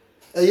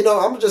 And I'm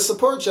going to just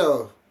support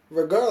y'all,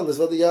 regardless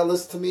whether y'all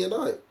listen to me or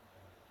not.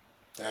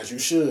 As you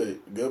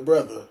should. Good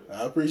brother.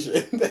 I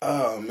appreciate that.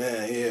 Oh,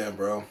 man, yeah,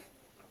 bro.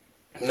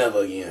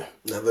 Never again.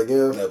 Never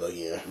again? Never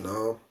again.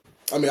 No.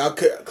 I mean, I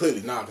could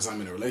clearly not because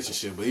I'm in a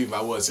relationship, but even if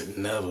I wasn't,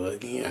 never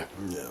again.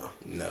 Yeah.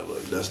 Never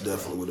again. That's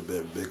definitely would have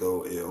been a big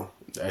old L.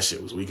 That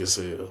shit was weak as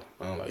hell.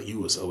 I'm like,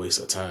 you was a waste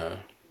of time.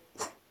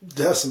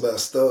 That's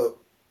messed up.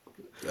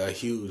 A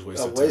huge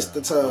waste of time. A waste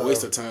of time. A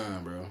waste of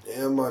time, bro.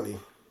 And money.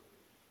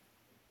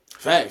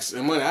 Facts.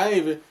 And money.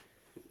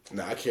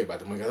 I care about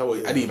the money. I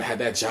didn't even have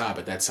that job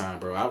at that time,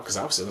 bro. Because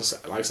I was still,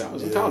 like I said, I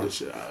was in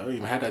college. I didn't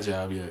even have that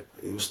job yet.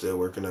 You was still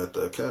working at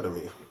the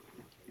academy.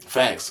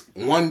 Facts.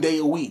 1 day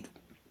a week.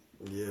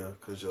 Yeah,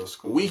 because your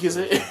school. Weak as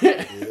it.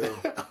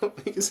 Yeah.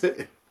 Weak as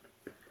it.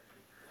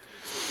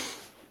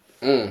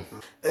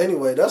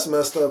 Anyway, that's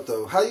messed up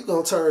though. How you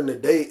gonna turn the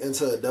date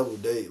into a double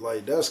date?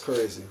 Like, that's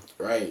crazy.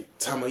 Right.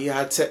 Tell me,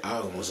 I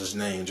almost his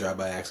name dropped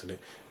by accident.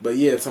 But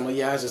yeah, tell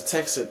me, I just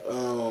texted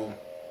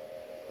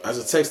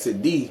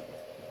D.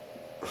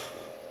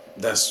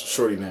 That's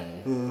shorty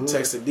name. Mm-hmm.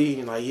 Texted D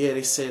and like, yeah,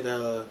 they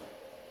said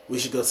we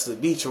should go to the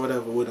beach or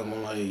whatever with them.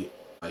 I'm like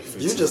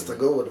 15. You just to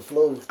go with the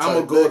flow. I'm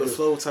gonna go with the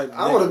flow type.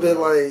 I would have been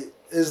like,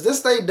 is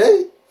this they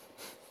date?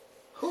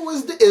 Who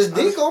is D? Is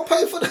D gonna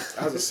pay for that?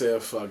 I just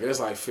said, fuck it. It's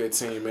like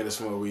 15 minutes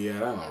from where we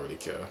at. I don't really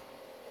care.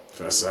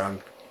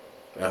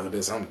 After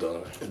this, I'm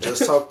done.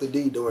 Just talked to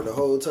D during the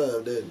whole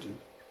time, didn't you?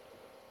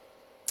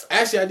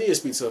 Actually, I did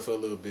speak to her for a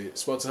little bit.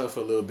 Spoke to her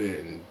for a little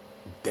bit, and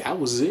that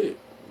was it.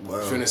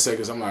 Wow. For a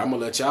second, I'm like, I'm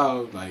gonna let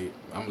y'all, like,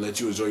 I'm gonna let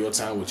you enjoy your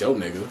time with your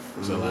nigga.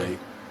 Mm-hmm. So, like,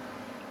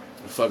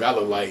 fuck, I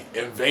look like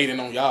invading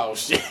on y'all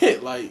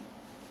shit. Like,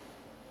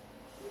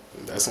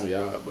 that's on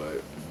y'all,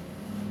 but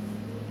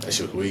that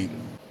shit was weak.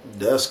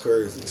 That's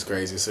crazy. It's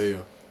crazy as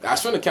hell. I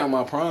was finna count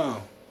my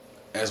prom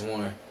as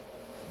one,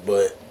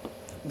 but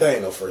that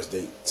ain't no first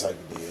date type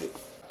of deal.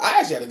 I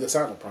actually had a good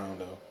time at prom,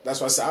 though.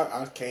 That's why I said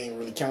I can't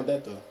really count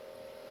that, though.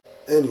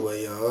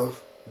 Anyway, y'all,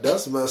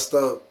 that's messed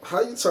up.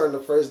 How you turn the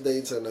first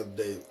date to another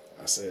date?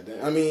 I said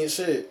that. I mean,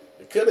 shit,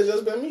 it could have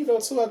just been me, though,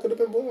 too. I could have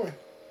been boring.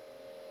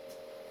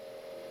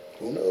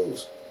 Who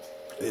knows?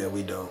 Yeah,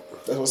 we don't.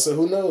 That's what I said.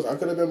 Who knows? I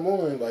could have been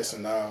boring. Like, so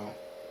now,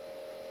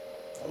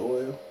 oh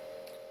well.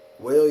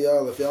 Well,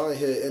 y'all, if y'all ain't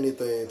hear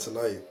anything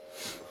tonight,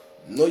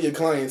 know your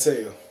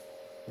clientele.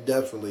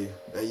 Definitely.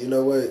 And you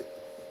know what?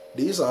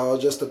 These are all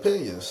just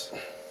opinions.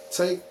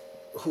 Take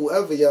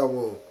whoever y'all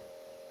want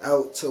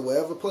out to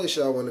wherever place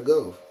y'all want to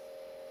go.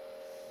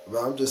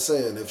 But I'm just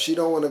saying, if she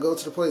don't want to go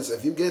to the place,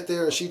 if you get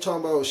there and she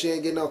talking about she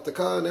ain't getting out the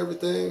car and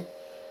everything,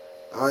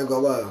 I ain't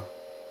gonna lie.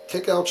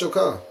 Kick out your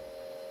car.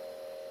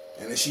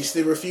 And if she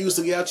still refuse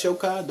to get out your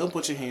car, don't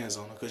put your hands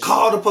on her.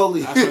 Call the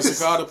police. I supposed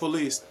to call the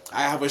police.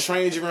 I have a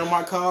stranger in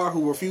my car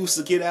who refused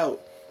to get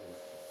out.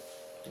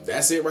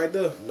 That's it right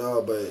there.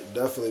 No, but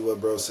definitely what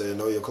bro said,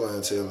 know your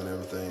clientele and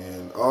everything.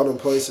 And all them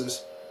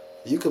places,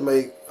 you can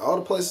make all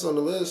the places on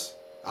the list.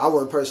 I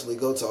wouldn't personally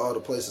go to all the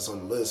places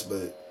on the list,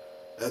 but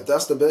if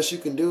that's the best you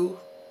can do,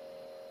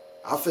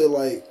 I feel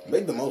like...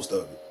 Make the most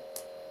of it.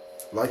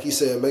 Like you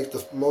said, make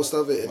the most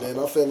of it. And then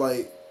I feel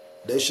like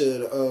they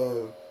should...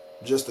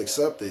 just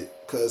accept it,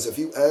 because if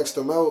you ask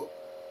them out,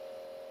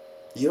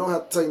 you don't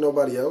have to take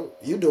nobody out.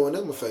 You doing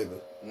them a favor.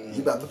 Mm-hmm.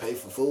 You about to pay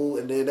for food,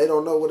 and then they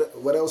don't know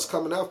what else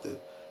coming out there.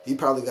 He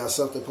probably got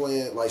something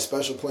planned, like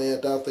special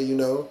planned out there, you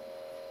know.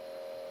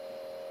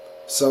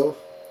 So,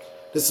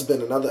 this has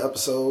been another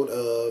episode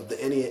of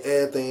the Any and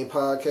Everything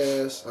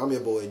podcast. I'm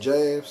your boy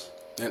James,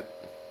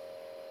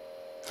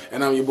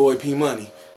 and I'm your boy P Money.